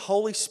then the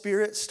Holy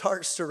Spirit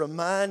starts to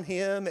remind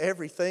him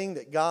everything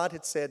that God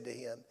had said to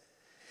him.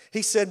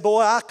 He said,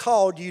 boy, I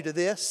called you to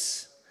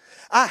this.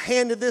 I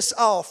handed this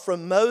off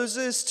from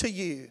Moses to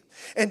you.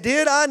 And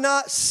did I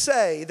not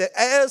say that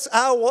as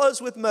I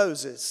was with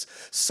Moses,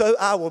 so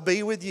I will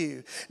be with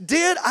you?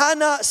 Did I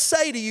not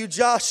say to you,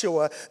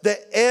 Joshua, that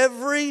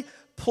every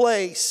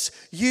place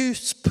you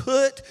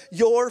put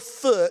your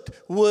foot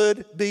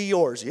would be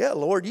yours. Yeah,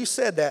 Lord, you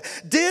said that.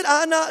 Did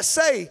I not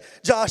say,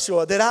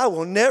 Joshua, that I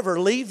will never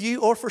leave you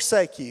or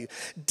forsake you?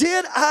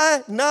 Did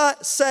I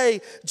not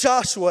say,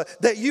 Joshua,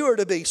 that you are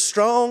to be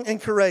strong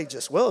and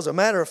courageous? Well, as a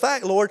matter of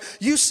fact, Lord,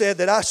 you said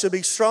that I should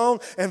be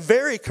strong and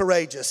very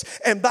courageous.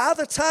 And by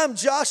the time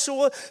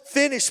Joshua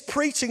finished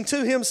preaching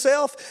to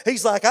himself,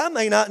 he's like, I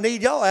may not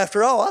need y'all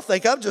after all. I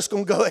think I'm just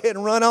going to go ahead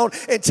and run on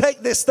and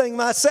take this thing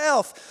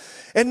myself.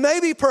 And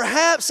maybe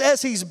perhaps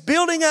as he's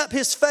building up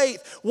his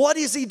faith, what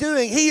is he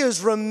doing? He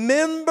is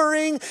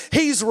remembering,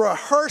 he's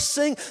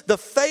rehearsing the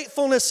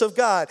faithfulness of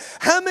God.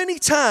 How many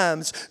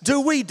times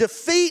do we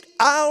defeat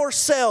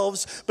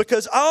ourselves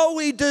because all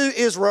we do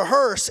is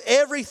rehearse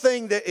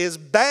everything that is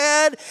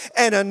bad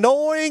and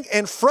annoying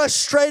and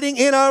frustrating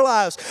in our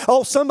lives?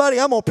 Oh, somebody,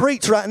 I'm going to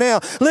preach right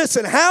now.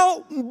 Listen,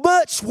 how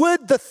much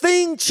would the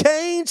thing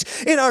change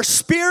in our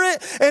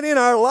spirit and in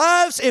our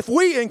lives if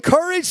we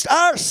encouraged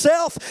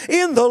ourselves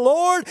in the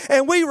Lord?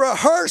 And we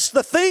rehearse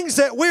the things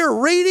that we're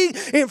reading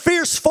in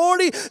Fierce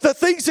 40, the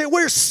things that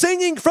we're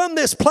singing from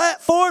this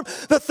platform,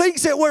 the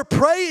things that we're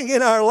praying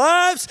in our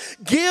lives,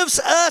 gives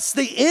us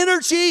the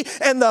energy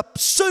and the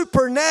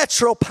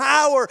supernatural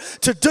power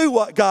to do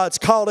what God's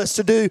called us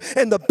to do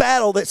in the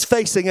battle that's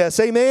facing us.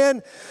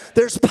 Amen?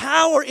 There's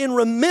power in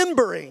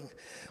remembering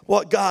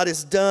what God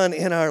has done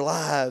in our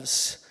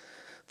lives.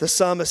 The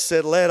psalmist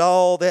said, let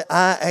all that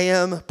I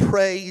am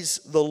praise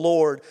the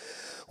Lord.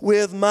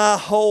 With my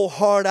whole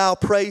heart I'll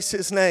praise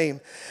his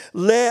name.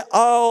 Let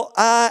all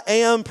I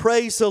am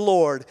praise the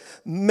Lord.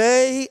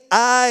 May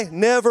I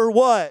never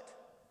what?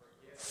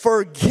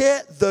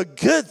 Forget the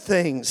good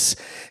things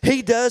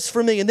he does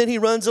for me. And then he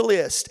runs a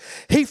list.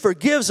 He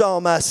forgives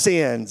all my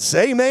sins.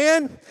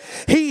 Amen.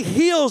 He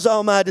heals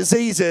all my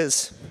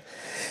diseases.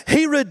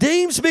 He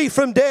redeems me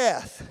from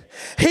death.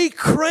 He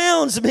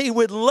crowns me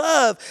with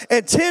love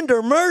and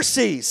tender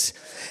mercies.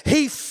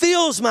 He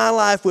fills my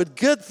life with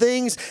good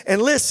things.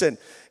 And listen,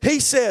 he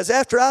says,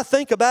 after I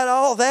think about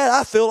all that,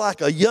 I feel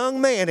like a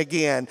young man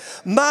again.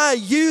 My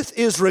youth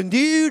is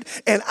renewed,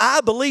 and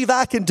I believe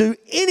I can do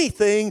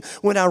anything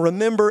when I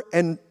remember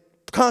and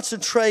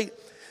concentrate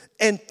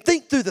and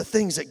think through the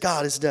things that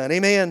God has done.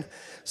 Amen.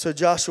 So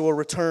Joshua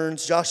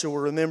returns. Joshua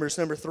remembers.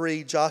 Number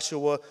 3,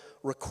 Joshua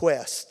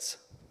requests.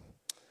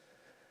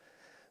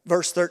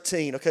 Verse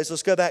 13. Okay, so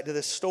let's go back to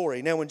this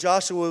story. Now, when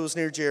Joshua was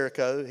near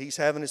Jericho, he's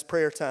having his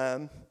prayer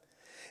time.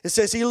 It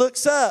says he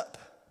looks up.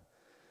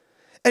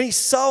 And he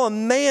saw a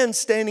man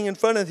standing in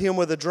front of him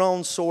with a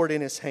drawn sword in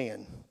his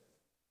hand.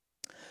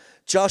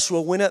 Joshua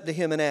went up to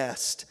him and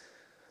asked,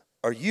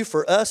 are you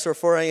for us or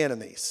for our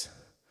enemies?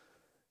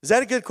 Is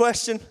that a good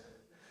question?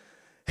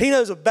 He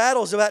knows a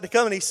battle is about to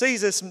come, and he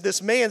sees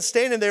this man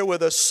standing there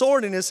with a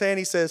sword in his hand.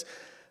 He says,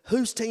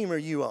 whose team are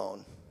you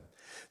on?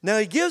 Now,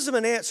 he gives him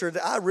an answer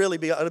that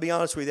to be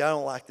honest with you, I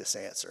don't like this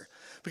answer.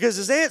 Because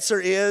his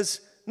answer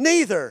is,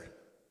 neither.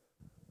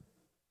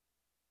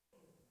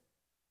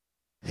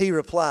 He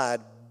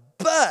replied,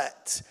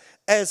 but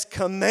as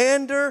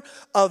commander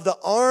of the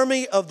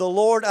army of the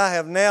Lord, I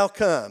have now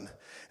come.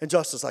 And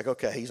Joshua's like,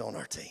 okay, he's on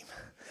our team.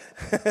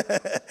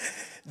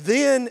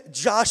 Then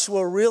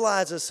Joshua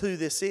realizes who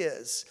this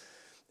is.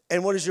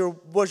 And what does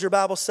your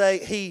Bible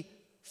say? He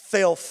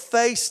fell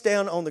face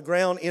down on the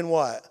ground in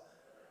what?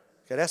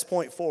 Okay, that's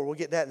point 4. We'll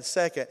get that in a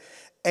second.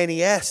 And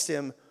he asked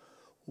him,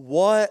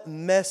 what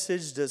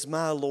message does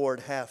my Lord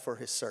have for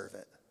his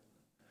servant?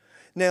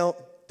 Now,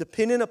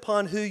 depending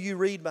upon who you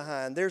read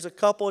behind, there's a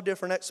couple of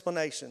different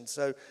explanations.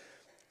 So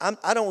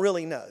I don't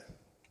really know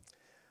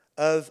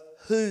of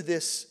who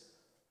this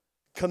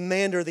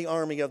commander of the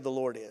army of the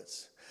Lord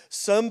is.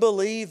 Some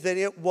believe that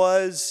it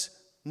was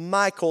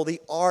Michael,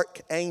 the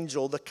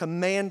archangel, the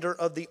commander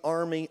of the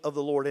army of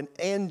the Lord, an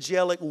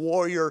angelic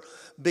warrior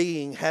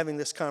being having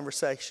this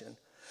conversation.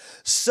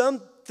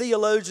 Some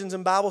theologians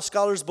and Bible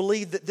scholars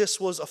believe that this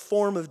was a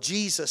form of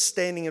Jesus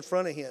standing in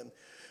front of him,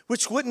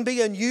 which wouldn't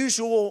be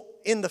unusual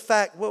in the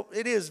fact, well,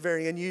 it is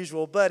very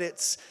unusual, but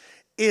it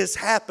is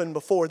happened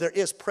before. There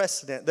is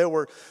precedent. There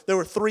were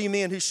 3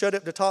 men who showed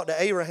up to talk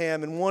to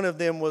Abraham, and one of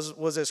them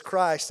was as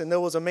Christ. And there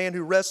was a man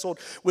who wrestled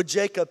with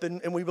Jacob,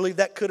 and we believe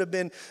that could have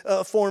been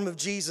a form of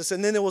Jesus.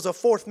 And then there was a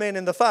 4th man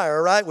in the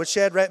fire, right, with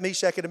Shadrach,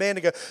 Meshach, and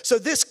Abednego. So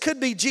this could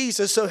be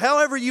Jesus. So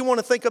however you want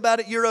to think about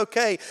it, you're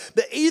okay.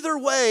 But either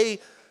way,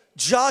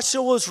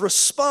 Joshua's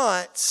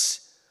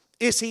response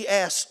is he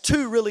asked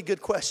 2 really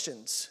good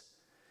questions.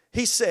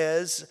 He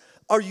says,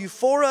 are you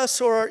for us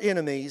or our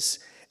enemies?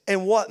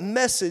 And what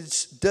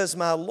message does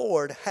my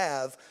Lord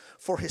have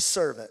for his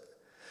servant?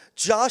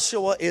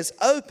 Joshua is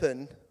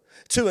open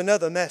to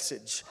another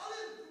message.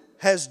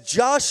 Has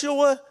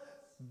Joshua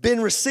been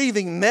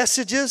receiving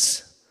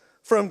messages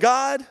from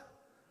God?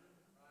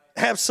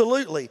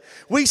 Absolutely.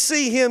 We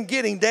see him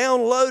getting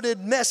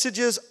downloaded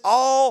messages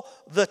all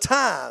the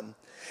time.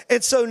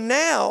 And so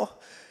now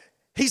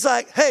he's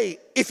like, hey,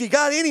 if you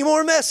got any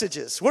more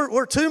messages,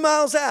 we're 2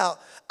 miles out.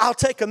 I'll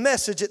take a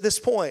message at this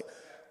point.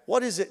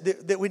 What is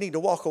it that we need to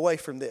walk away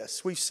from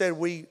this? We've said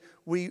we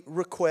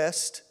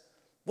request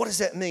What does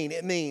that mean?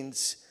 It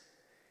means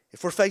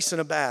if we're facing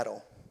a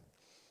battle,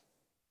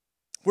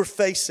 we're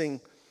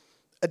facing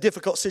a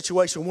difficult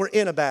situation, we're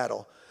in a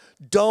battle,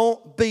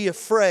 don't be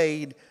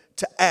afraid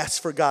to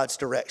ask for God's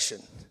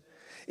direction.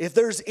 If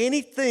there's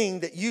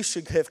anything that you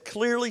should have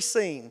clearly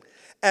seen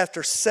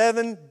after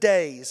 7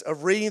 days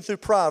of reading through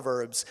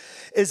Proverbs,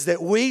 is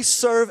that we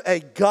serve a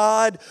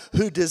God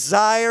who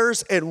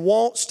desires and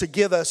wants to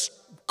give us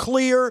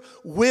clear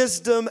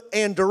wisdom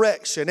and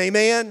direction.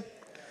 Amen?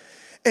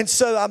 And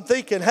so I'm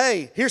thinking,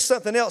 hey, here's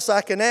something else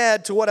I can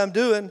add to what I'm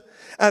doing.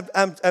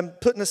 I'm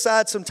putting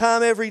aside some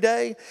time every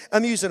day.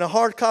 I'm using a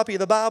hard copy of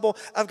the Bible.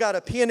 I've got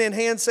a pen in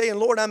hand saying,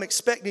 Lord, I'm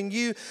expecting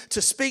you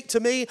to speak to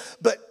me.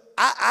 But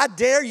I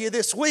dare you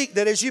this week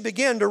that as you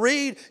begin to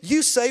read,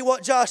 you say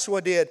what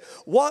Joshua did.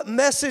 What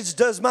message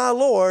does my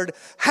Lord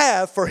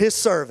have for his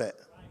servant?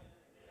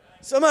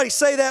 Somebody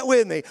say that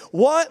with me.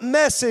 What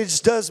message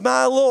does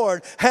my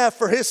Lord have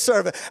for his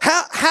servant?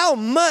 How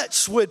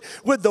much would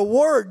the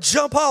word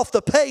jump off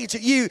the page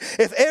at you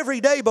if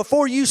every day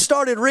before you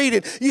started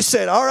reading, you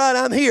said, all right,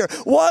 I'm here.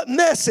 What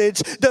message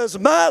does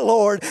my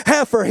Lord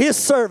have for his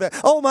servant?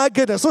 Oh my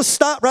goodness, let's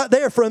stop right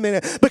there for a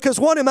minute, because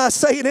what am I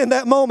saying in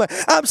that moment?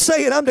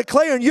 I'm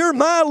declaring, you're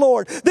my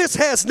Lord. This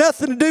has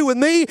nothing to do with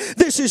me.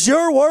 This is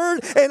your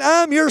word, and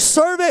I'm your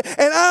servant,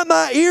 and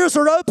my ears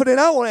are open, and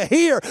I want to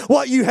hear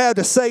what you have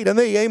to say to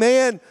me.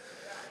 Amen.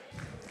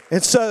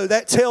 And so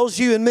that tells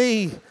you and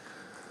me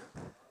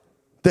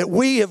that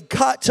we have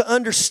got to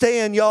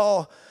understand,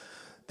 y'all,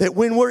 that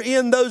when we're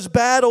in those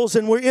battles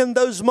and we're in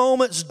those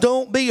moments,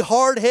 don't be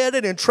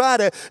hard-headed and try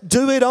to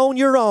do it on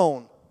your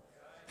own.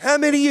 How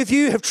many of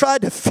you have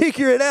tried to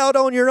figure it out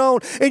on your own,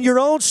 in your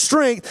own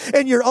strength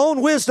and your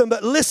own wisdom?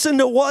 But listen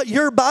to what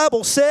your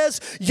Bible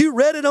says. You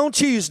read it on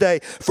Tuesday.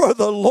 For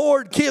the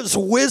Lord gives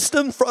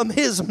wisdom, from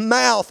his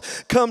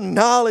mouth come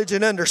knowledge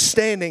and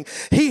understanding.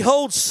 He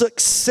holds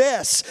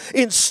success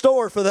in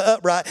store for the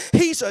upright.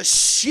 He's a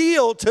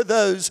shield to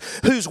those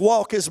whose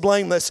walk is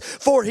blameless.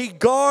 For he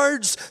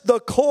guards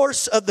the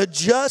course of the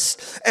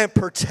just and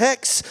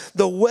protects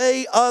the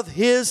way of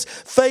his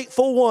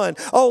faithful one.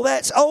 Oh,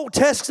 that's Old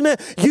Testament.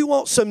 You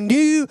want some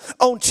new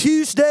on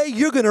Tuesday?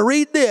 You're going to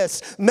read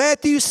this.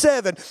 Matthew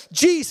 7.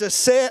 Jesus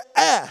said,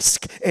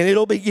 ask and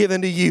it'll be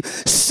given to you.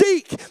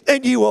 Seek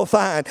and you will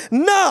find.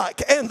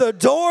 Knock and the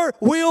door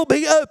will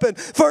be open.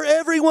 For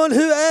everyone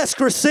who asks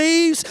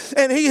receives,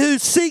 and he who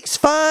seeks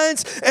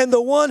finds, and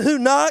the one who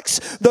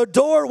knocks, the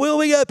door will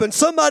be open.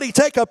 Somebody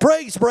take a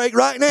praise break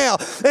right now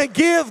and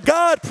give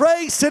God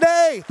praise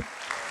today.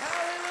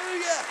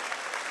 Hallelujah.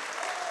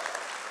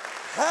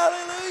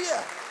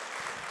 Hallelujah.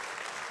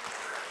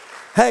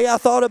 Hey, I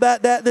thought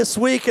about that this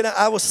week, and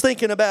I was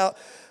thinking about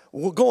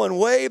going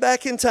way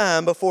back in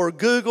time before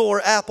Google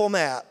or Apple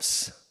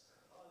Maps,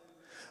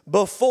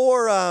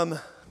 before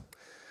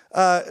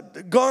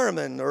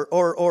Garmin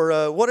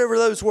or whatever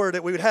those were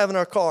that we would have in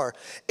our car,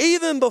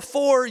 even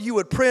before you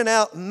would print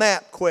out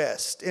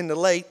MapQuest in the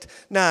late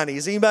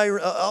 90s. Anybody,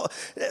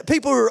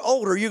 people who are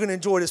older, you're going to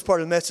enjoy this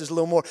part of the message a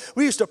little more.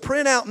 We used to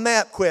print out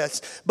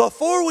MapQuest.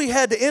 Before we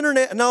had the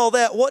internet and all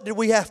that, what did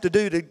we have to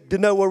do to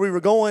know where we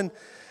were going?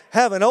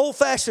 Have an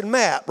old-fashioned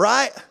map,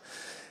 right?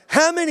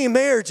 How many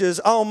marriages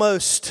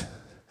almost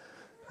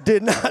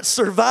did not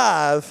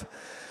survive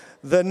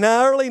the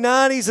early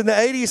 90s and the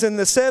 80s and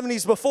the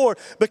 70s before?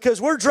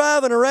 Because we're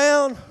driving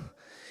around,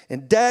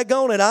 and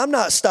daggone it, I'm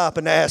not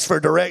stopping to ask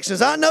for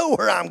directions. I know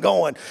where I'm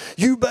going.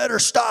 You better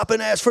stop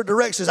and ask for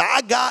directions.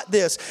 I got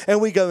this.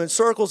 And we go in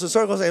circles and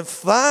circles, and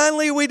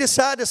finally we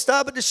decide to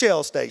stop at the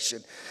Shell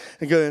station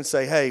and go and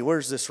say, hey,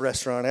 where's this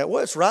restaurant at?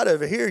 Well, it's right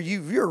over here.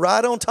 You're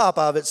right on top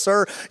of it,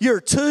 sir. You're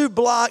 2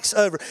 blocks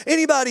over.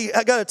 Anybody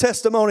got a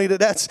testimony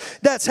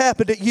that's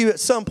happened to you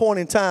at some point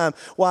in time?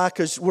 Why?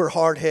 Because we're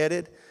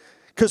hard-headed,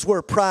 because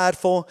we're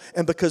prideful,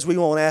 and because we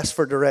won't ask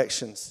for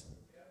directions.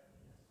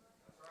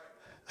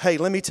 Hey,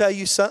 let me tell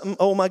you something.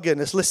 Oh, my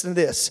goodness. Listen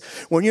to this.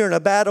 When you're in a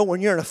battle, when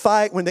you're in a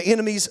fight, when the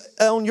enemy's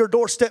on your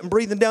doorstep and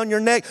breathing down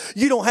your neck,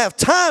 you don't have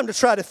time to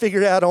try to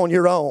figure it out on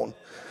your own.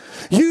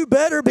 You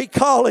better be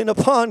calling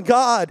upon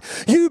God.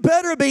 You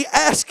better be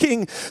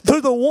asking through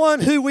the one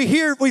who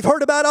we've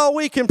heard about all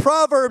week in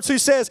Proverbs, who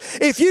says,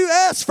 if you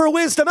ask for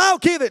wisdom, I'll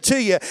give it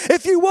to you.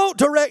 If you want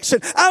direction,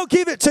 I'll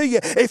give it to you.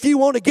 If you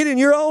want to get in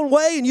your own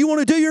way and you want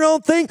to do your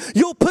own thing,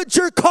 you'll put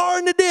your car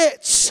in the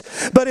ditch.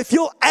 But if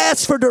you'll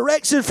ask for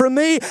direction from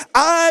me,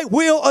 I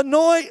will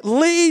anoint,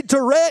 lead,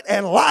 direct,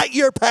 and light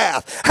your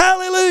path.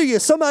 Hallelujah.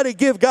 Somebody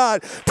give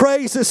God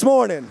praise this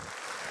morning.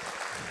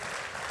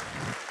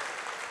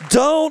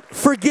 Don't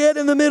forget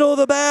in the middle of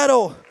the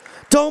battle.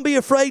 Don't be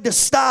afraid to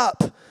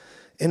stop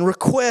and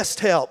request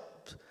help.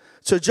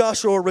 So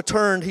Joshua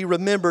returned, he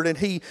remembered, and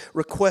he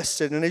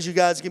requested. And as you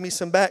guys give me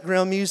some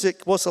background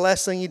music, what's the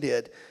last thing he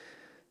did?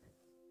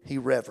 He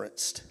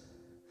reverenced.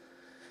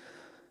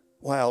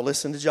 Wow,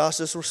 listen to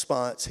Joshua's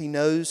response. He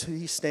knows who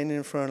he's standing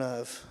in front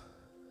of.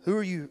 Who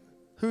are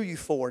you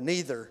for?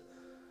 Neither,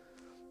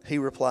 he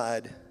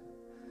replied.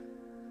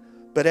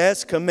 But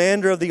as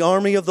commander of the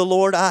army of the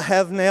Lord, I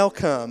have now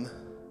come.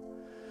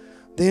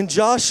 Then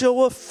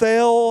Joshua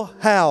fell,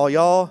 how,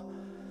 y'all?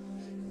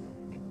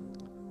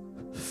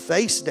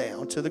 Face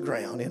down to the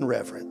ground in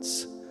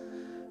reverence.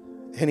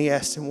 And he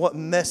asked him, what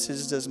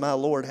message does my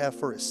Lord have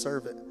for his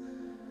servant?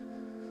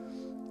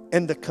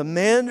 And the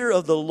commander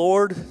of the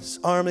Lord's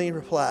army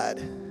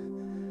replied,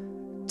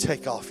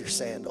 take off your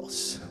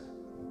sandals,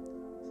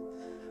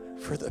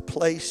 for the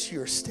place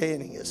you're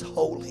standing is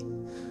holy.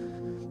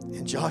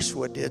 And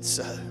Joshua did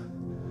so.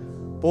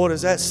 Boy,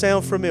 does that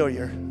sound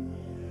familiar?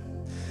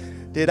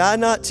 Did I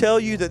not tell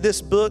you that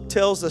this book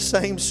tells the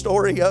same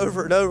story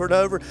over and over and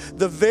over?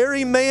 The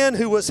very man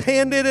who was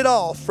handed it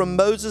off from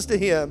Moses to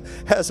him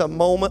has a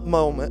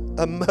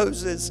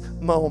Moses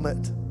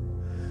moment.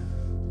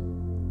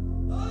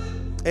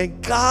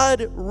 And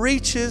God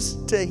reaches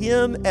to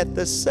him at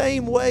the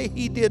same way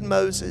he did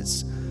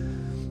Moses.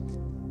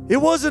 It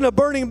wasn't a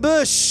burning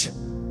bush,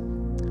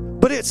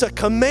 but it's a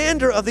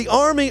commander of the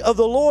army of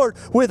the Lord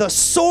with a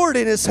sword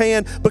in his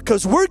hand,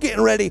 because we're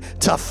getting ready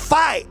to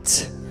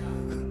fight.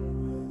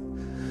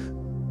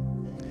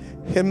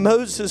 And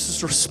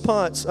Joshua's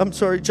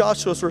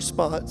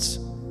response,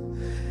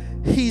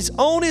 he's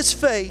on his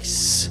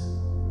face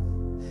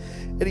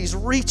and he's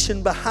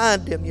reaching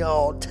behind him,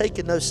 y'all,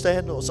 taking those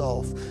sandals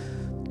off,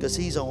 because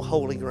he's on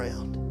holy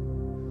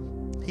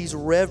ground. He's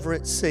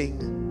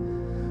reverencing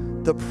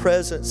the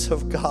presence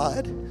of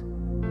God.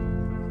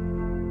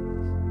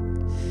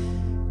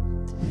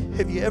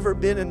 Have you ever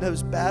been in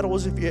those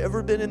battles? Have you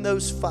ever been in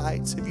those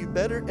fights? Have you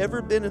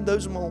ever been in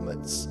those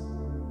moments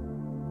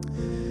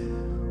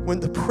when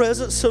the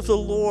presence of the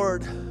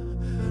Lord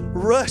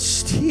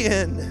rushed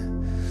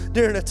in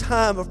during a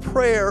time of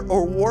prayer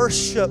or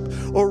worship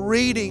or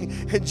reading,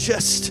 and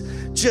just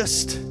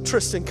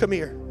Tristan, come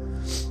here.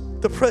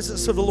 The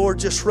presence of the Lord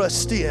just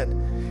rushed in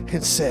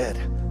and said,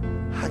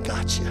 I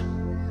got you.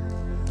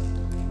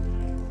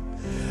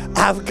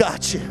 I've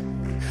got you.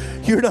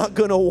 You're not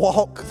going to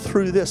walk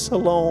through this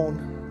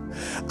alone.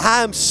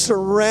 I'm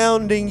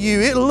surrounding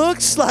you. It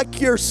looks like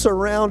you're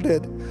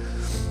surrounded,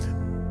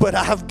 but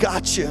I've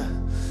got you.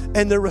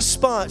 And the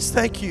response,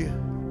 thank you,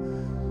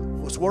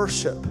 was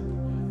worship.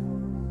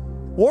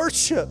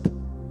 Worship.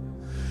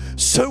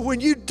 So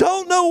when you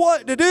don't know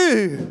what to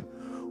do,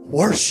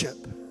 worship.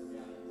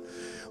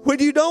 When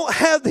you don't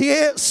have the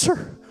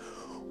answer,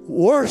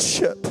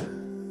 worship.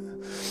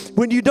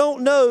 When you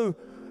don't know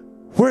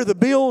where the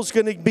bill's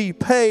going to be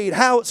paid,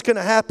 how it's going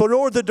to happen,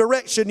 or the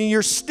direction, and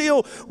you're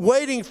still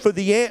waiting for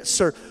the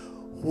answer,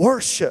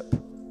 worship.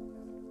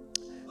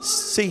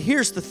 See,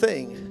 here's the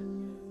thing.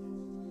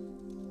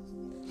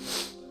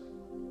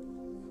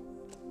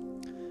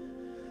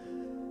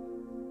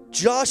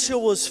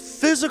 Joshua's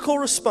physical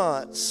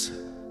response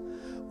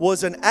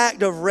was an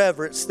act of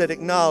reverence that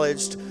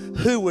acknowledged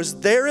who was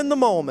there in the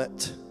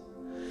moment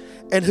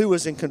and who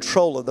was in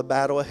control of the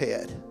battle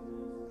ahead.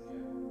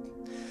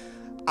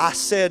 I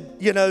said,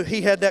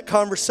 he had that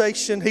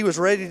conversation. He was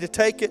ready to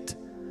take it.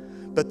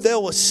 But there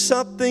was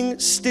something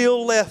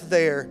still left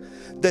there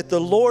that the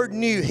Lord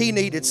knew he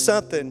needed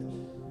something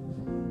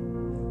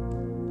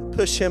to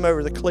push him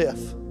over the cliff.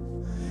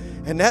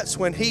 And that's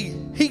when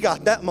he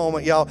got that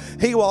moment, y'all.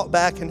 He walked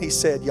back and he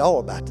said, y'all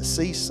about to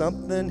see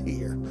something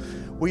here.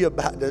 We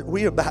about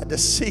to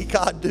see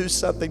God do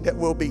something that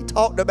will be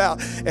talked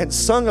about and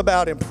sung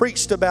about and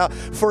preached about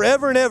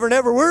forever and ever and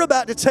ever. We're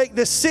about to take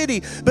this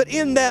city. But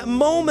in that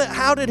moment,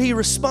 how did he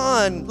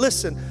respond?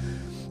 Listen,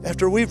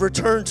 after we've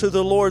returned to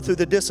the Lord through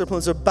the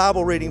disciplines of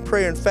Bible reading,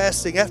 prayer, and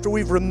fasting, after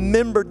we've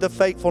remembered the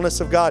faithfulness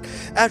of God,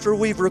 after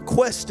we've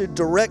requested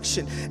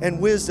direction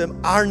and wisdom,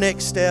 our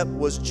next step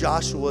was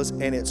Joshua's,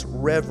 and its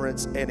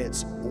reverence and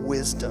its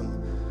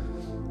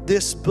wisdom.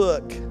 This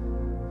book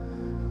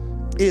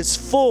is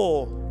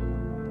full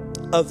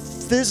of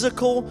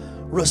physical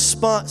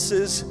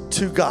responses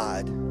to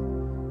God.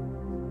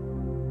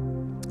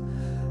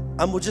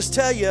 I will just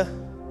tell you,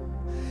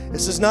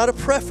 this is not a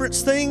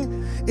preference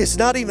thing. It's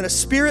not even a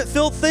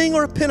spirit-filled thing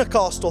or a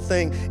Pentecostal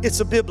thing. It's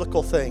a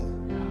biblical thing.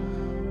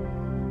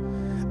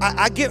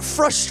 I get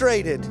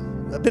frustrated.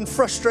 I've been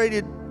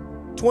frustrated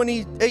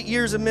 28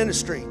 years of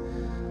ministry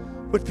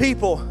with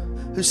people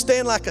who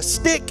stand like a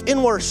stick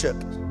in worship.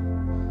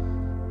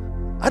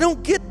 I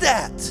don't get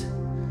that.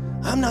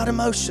 I'm not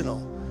emotional.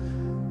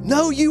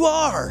 No, you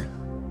are.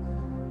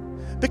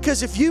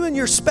 Because if you and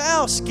your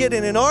spouse get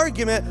in an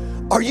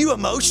argument, are you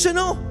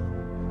emotional?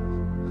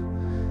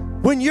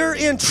 When you're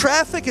in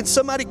traffic and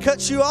somebody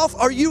cuts you off,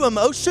 are you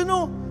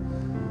emotional?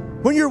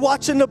 When you're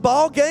watching the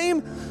ball game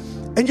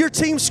and your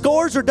team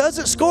scores or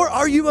doesn't score,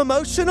 are you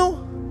emotional?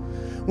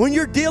 When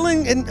you're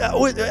dealing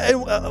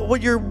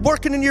when you're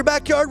working in your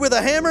backyard with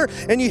a hammer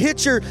and you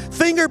hit your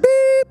finger,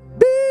 beep,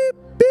 beep,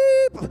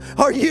 beep,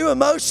 are you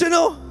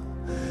emotional?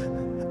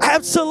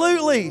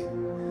 Absolutely.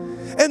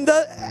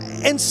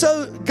 And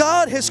so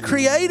God has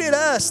created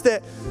us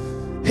that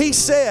He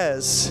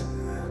says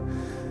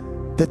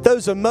that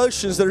those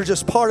emotions that are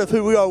just part of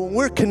who we are, when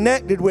we're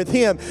connected with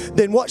Him,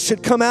 then what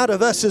should come out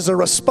of us is a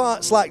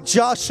response like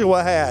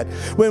Joshua had.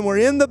 When we're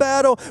in the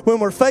battle, when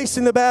we're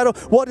facing the battle,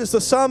 what does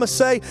the psalmist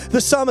say? The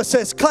psalmist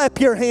says,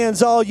 clap your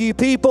hands, all you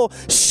people.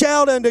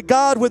 Shout unto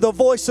God with a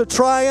voice of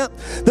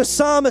triumph. The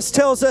psalmist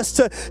tells us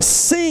to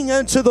sing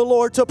unto the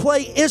Lord, to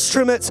play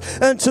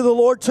instruments unto the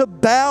Lord, to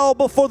bow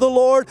before the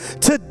Lord,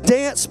 to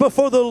dance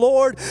before the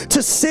Lord,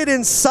 to sit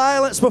in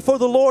silence before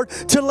the Lord,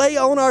 to lay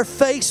on our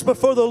face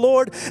before the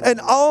Lord. And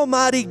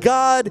Almighty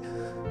God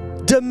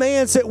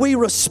demands that we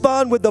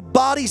respond with the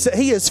bodies that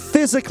He has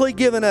physically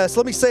given us.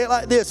 Let me say it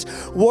like this.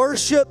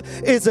 Worship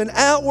is an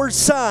outward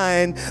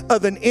sign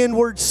of an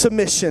inward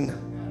submission.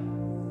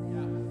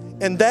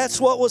 And that's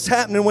what was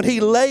happening when He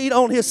laid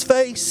on His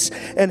face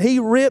and He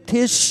ripped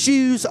His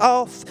shoes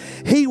off.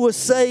 He was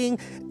saying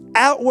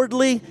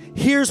outwardly,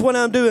 here's what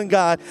I'm doing,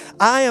 God.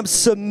 I am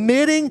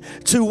submitting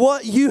to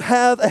what you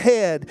have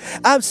ahead.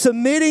 I'm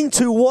submitting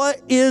to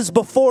what is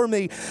before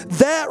me.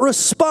 That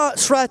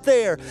response right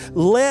there,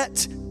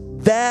 let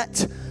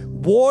that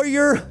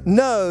warrior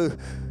know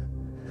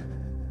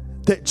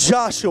that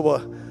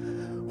Joshua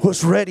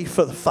was ready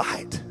for the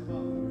fight.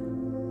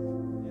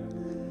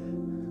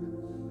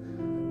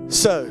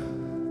 So,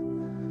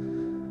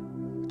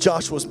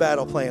 Joshua's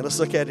battle plan, let's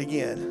look at it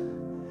again.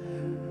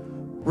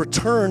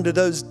 Return to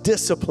those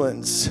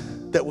disciplines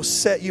that will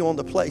set you on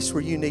the place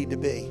where you need to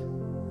be.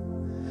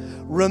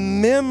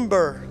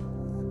 Remember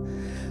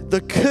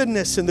the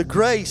goodness and the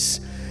grace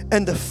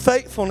and the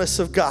faithfulness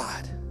of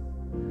God.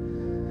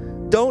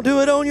 Don't do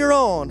it on your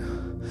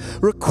own.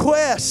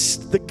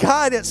 Request the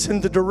guidance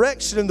and the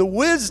direction and the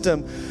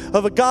wisdom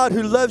of a God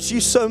who loves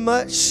you so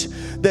much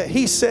that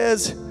He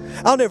says,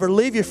 I'll never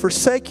leave you,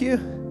 forsake you,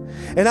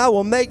 and I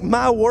will make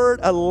my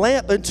word a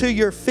lamp unto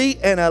your feet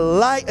and a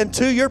light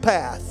unto your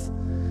path.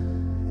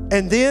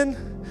 And then,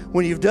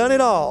 when you've done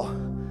it all,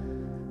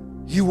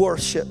 you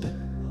worship,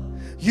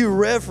 you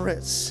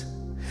reverence,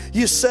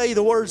 you say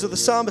the words of the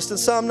psalmist in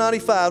Psalm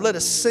 95, let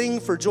us sing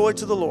for joy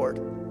to the Lord.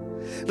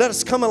 Let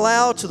us come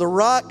aloud to the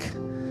rock,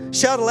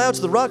 shout aloud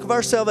to the rock of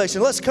our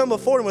salvation. Let's come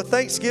before Him with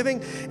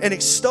thanksgiving and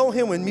extol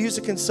Him with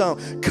music and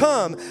song.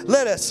 Come,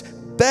 let us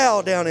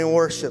bow down in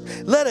worship.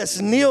 Let us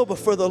kneel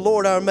before the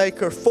Lord our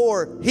Maker,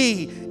 for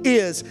He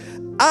is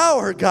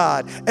our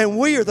God, and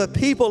we are the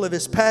people of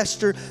His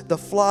pasture, the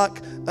flock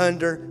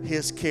under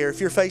His care. If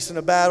you're facing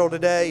a battle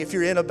today, if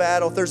you're in a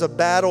battle, if there's a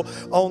battle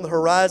on the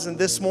horizon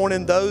this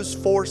morning, those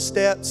 4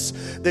 steps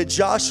that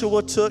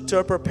Joshua took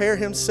to prepare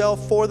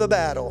himself for the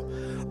battle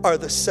are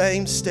the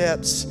same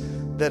steps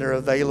that are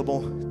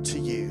available to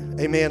you.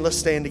 Amen. Let's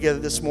stand together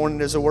this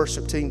morning as the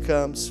worship team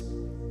comes.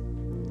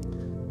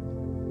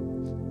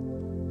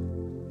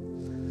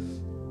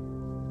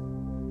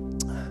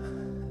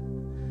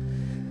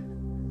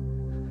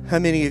 How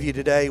many of you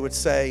today would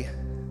say,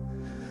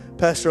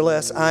 Pastor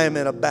Les, I am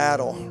in a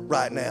battle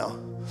right now.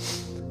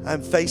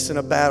 I'm facing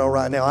a battle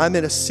right now. I'm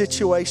in a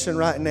situation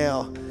right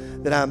now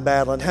that I'm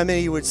battling. How many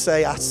of you would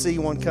say, I see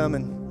one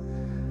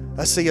coming?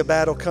 I see a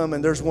battle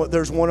coming. There's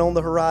one on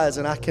the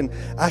horizon. I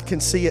can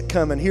see it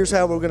coming. Here's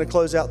how we're going to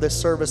close out this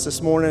service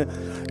this morning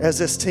as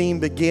this team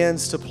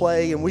begins to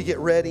play and we get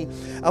ready.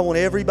 I want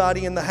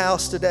everybody in the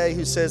house today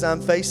who says,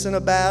 I'm facing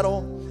a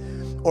battle,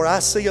 or I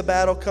see a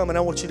battle coming, I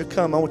want you to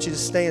come. I want you to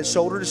stand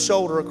shoulder to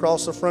shoulder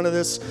across the front of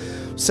this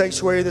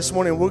sanctuary this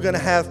morning. We're going to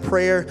have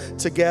prayer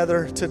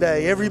together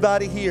today.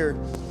 Everybody here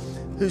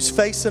who's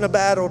facing a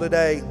battle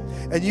today,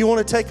 and you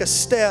want to take a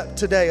step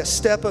today, a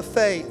step of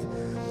faith,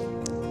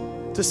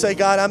 to say,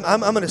 God,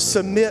 I'm going to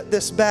submit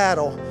this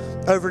battle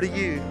over to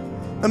you.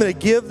 I'm going to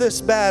give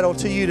this battle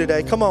to you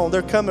today. Come on,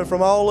 they're coming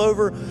from all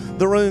over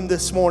the room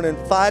this morning,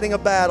 fighting a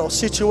battle,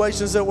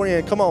 situations that we're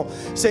in. Come on,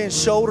 saying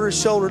shoulder to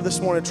shoulder this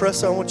morning.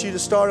 Tressa, I want you to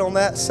start on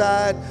that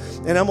side,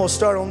 and I'm going to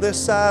start on this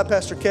side.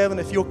 Pastor Kevin,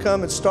 if you'll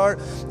come and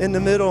start in the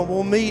middle, and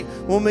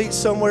we'll meet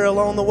somewhere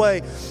along the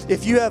way.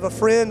 If you have a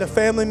friend, a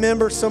family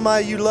member,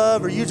 somebody you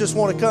love, or you just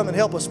want to come and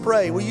help us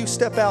pray, will you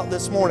step out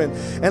this morning,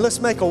 and let's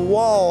make a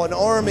wall, an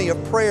army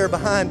of prayer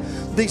behind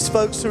these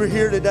folks who are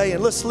here today,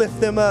 and let's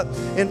lift them up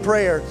in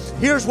prayer.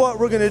 Here's what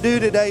we're going to do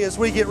today as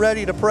we get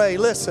ready to pray.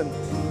 Listen,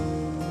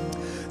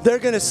 they're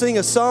going to sing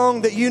a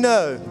song that you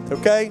know,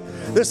 okay?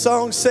 This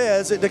song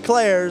says, it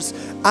declares,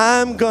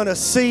 I'm going to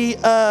see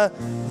a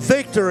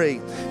victory.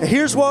 And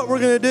here's what we're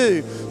going to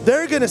do.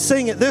 They're going to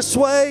sing it this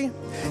way,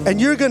 and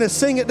you're going to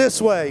sing it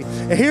this way.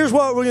 And here's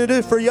what we're going to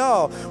do for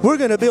y'all. We're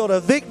going to build a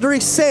victory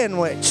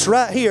sandwich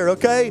right here,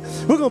 okay?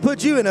 We're going to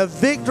put you in a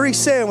victory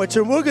sandwich,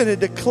 and we're going to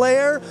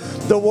declare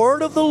the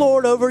word of the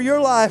Lord over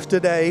your life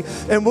today,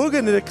 and we're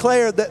going to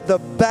declare that the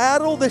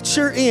battle that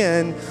you're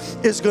in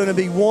is going to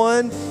be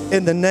won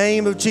in the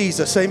name of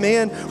Jesus.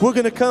 Amen. We're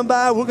going to come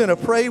by. We're going to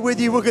pray with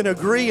you. We're going to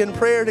agree in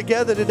prayer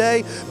together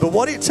today. But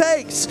what it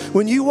takes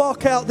when you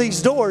walk out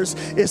these doors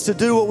is to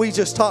do what we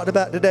just talked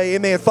about today.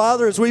 Amen.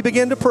 Father, as we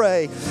begin to pray,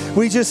 today.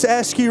 We just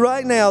ask you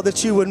right now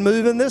that you would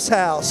move in this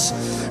house.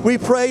 We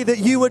pray that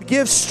you would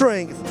give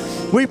strength.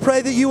 We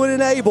pray that you would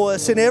enable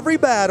us in every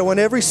battle, in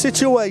every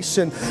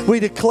situation. We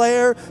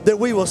declare that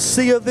we will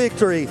see a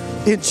victory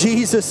in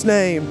Jesus'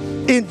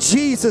 name. In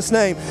Jesus'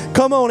 name.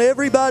 Come on,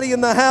 everybody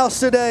in the house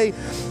today.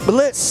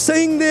 Let's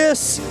sing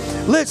this.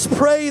 Let's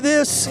pray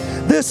this.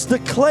 Let's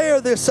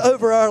declare this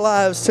over our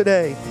lives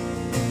today.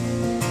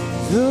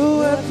 The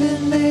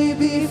weapon may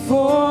be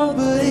formed,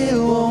 but it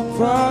won't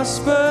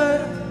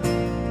prosper.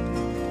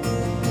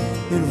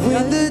 And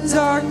when the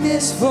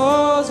darkness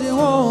falls, it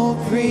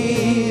won't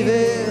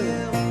prevail.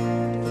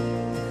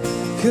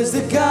 'Cause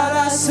the God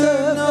I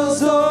serve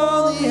knows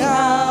only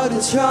how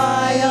to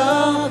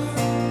triumph.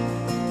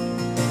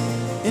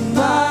 And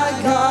my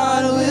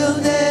God will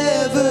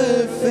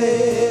never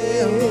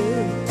fail.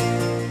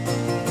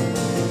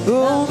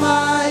 Oh,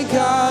 my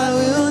God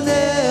will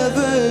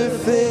never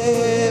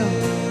fail.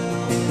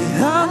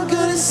 And I'm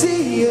gonna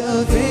see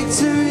a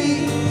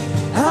victory.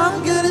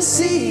 I'm gonna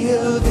see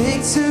a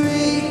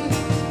victory.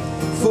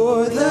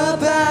 For the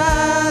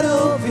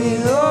battle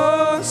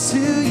belongs to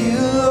you,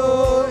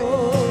 Lord.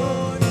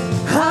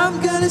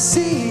 I'm gonna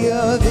see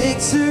a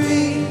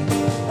victory.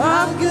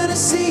 I'm gonna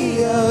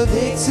see a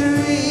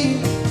victory.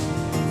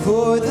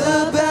 For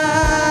the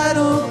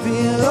battle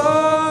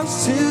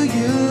belongs to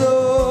you,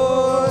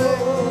 Lord.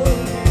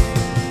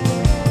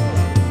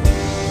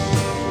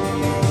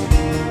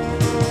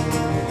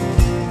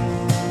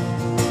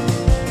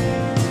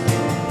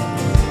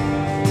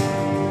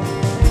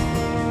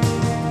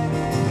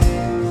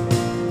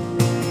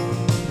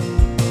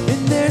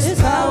 And there's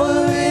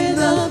power in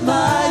the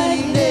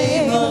mighty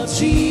name of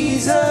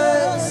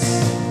Jesus.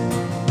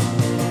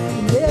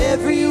 And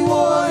every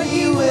war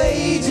he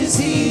wages,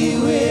 he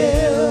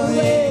will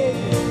win.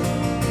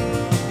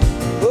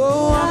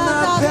 Oh, I'm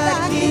not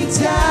backing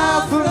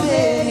down from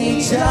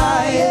any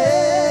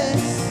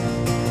giants,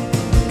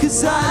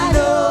 'cause I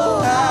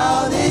know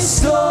how this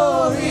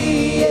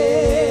story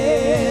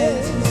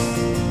ends.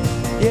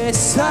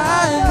 Yes,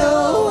 I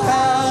know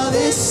how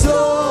this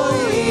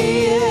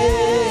story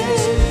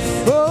ends.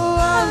 Oh,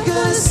 I'm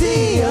gonna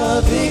see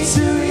a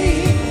victory.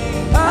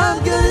 I'm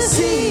gonna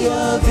see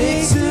a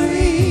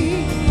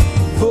victory.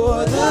 For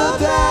the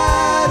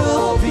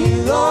battle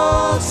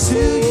belongs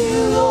to you,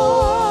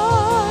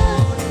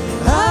 Lord.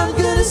 I'm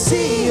gonna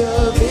see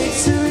a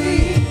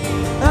victory.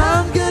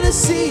 I'm gonna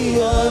see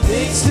a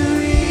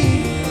victory.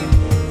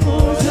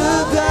 For the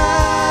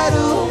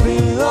battle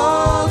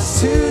belongs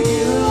to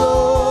you,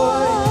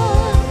 Lord.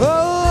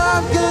 Oh,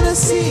 I'm gonna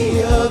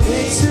see a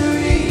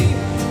victory.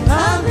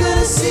 I'm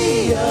gonna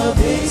see a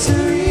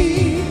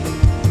victory.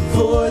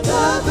 For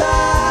the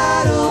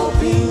battle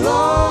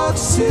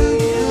belongs to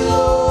you,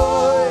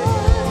 Lord.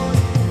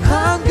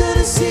 I'm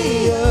gonna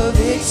see a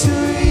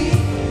victory.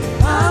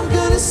 I'm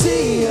gonna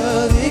see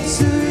a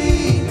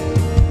victory.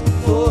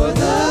 For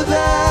the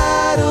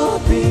battle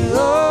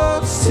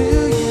belongs to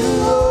you,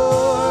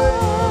 Lord.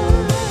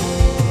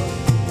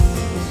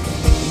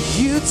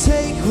 You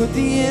take what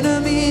the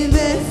enemy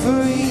meant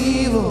for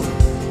evil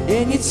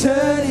and you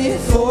turn it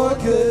for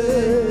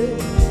good.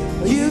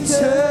 You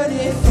turn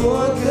it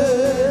for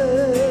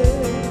good.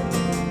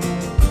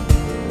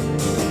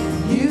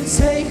 You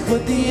take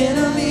what the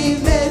enemy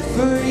meant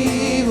for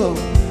evil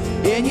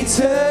and you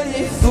turn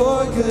it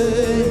for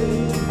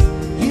good.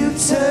 You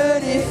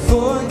turn it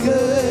for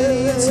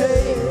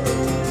good.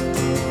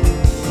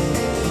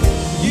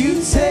 You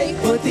take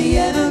what the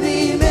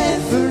enemy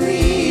meant for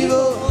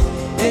evil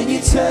and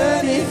you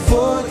turn it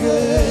for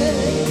good.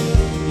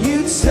 You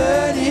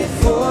turn it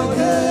for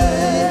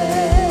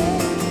good.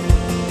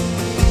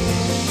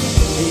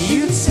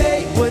 You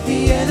take what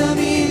the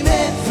enemy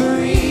meant for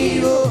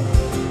evil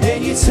and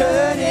you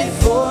turn it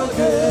for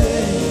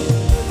good.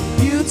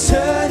 You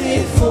turn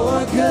it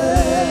for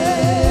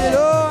good.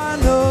 Oh, I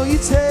know you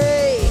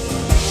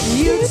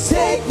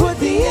take what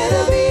the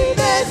enemy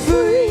meant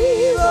for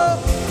evil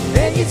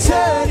and you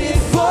turn it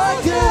for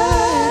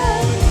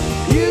good.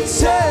 You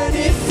turn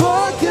it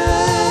for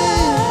good.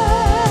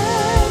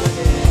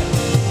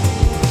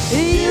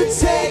 You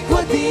take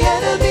what the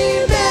enemy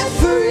meant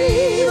for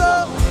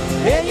evil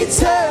and you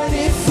turn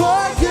it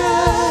for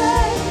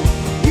good.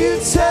 You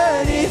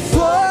turn it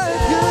for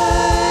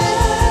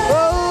good.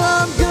 Oh,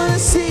 I'm gonna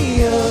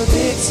see a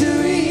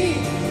victory.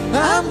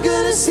 I'm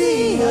gonna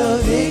see a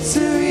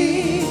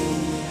victory.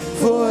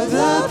 For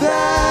the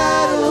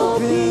battle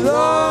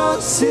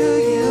belongs to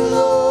you,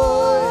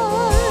 Lord.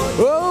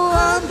 Oh,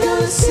 I'm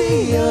gonna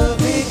see a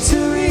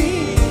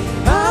victory.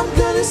 I'm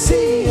gonna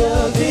see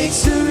a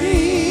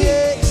victory.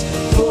 Yes.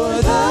 For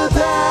the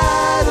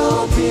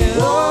battle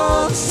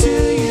belongs to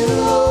you,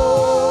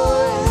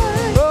 Lord.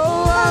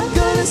 Oh, I'm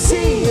gonna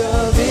see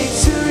a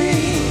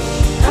victory.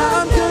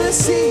 I'm gonna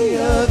see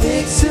a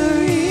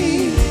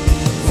victory.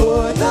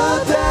 For the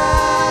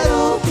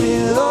battle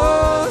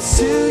belongs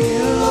to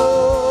you,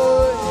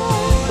 Lord.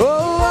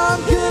 Oh,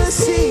 I'm gonna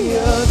see a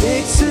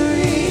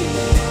victory.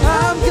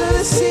 I'm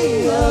gonna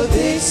see a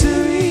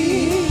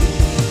victory.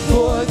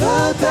 For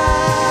the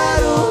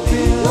battle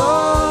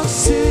belongs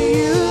to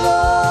you, Lord.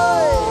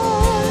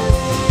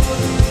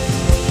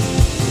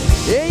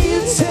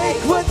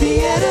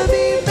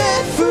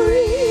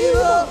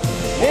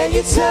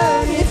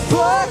 turn it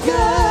for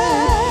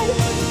good.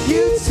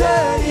 You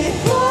turn it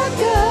for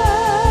good.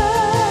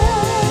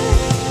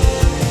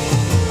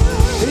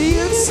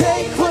 You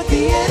take what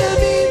the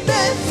enemy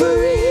meant for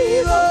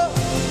evil,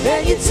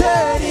 and you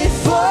turn it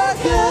for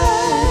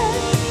good.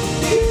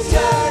 You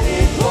turn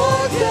it for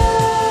good.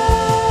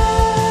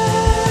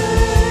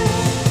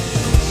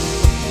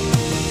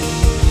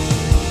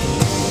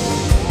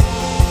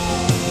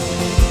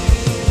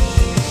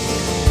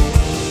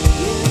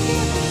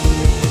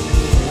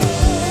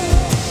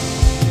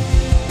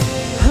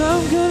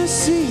 I'm gonna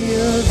see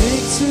your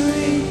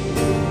victory.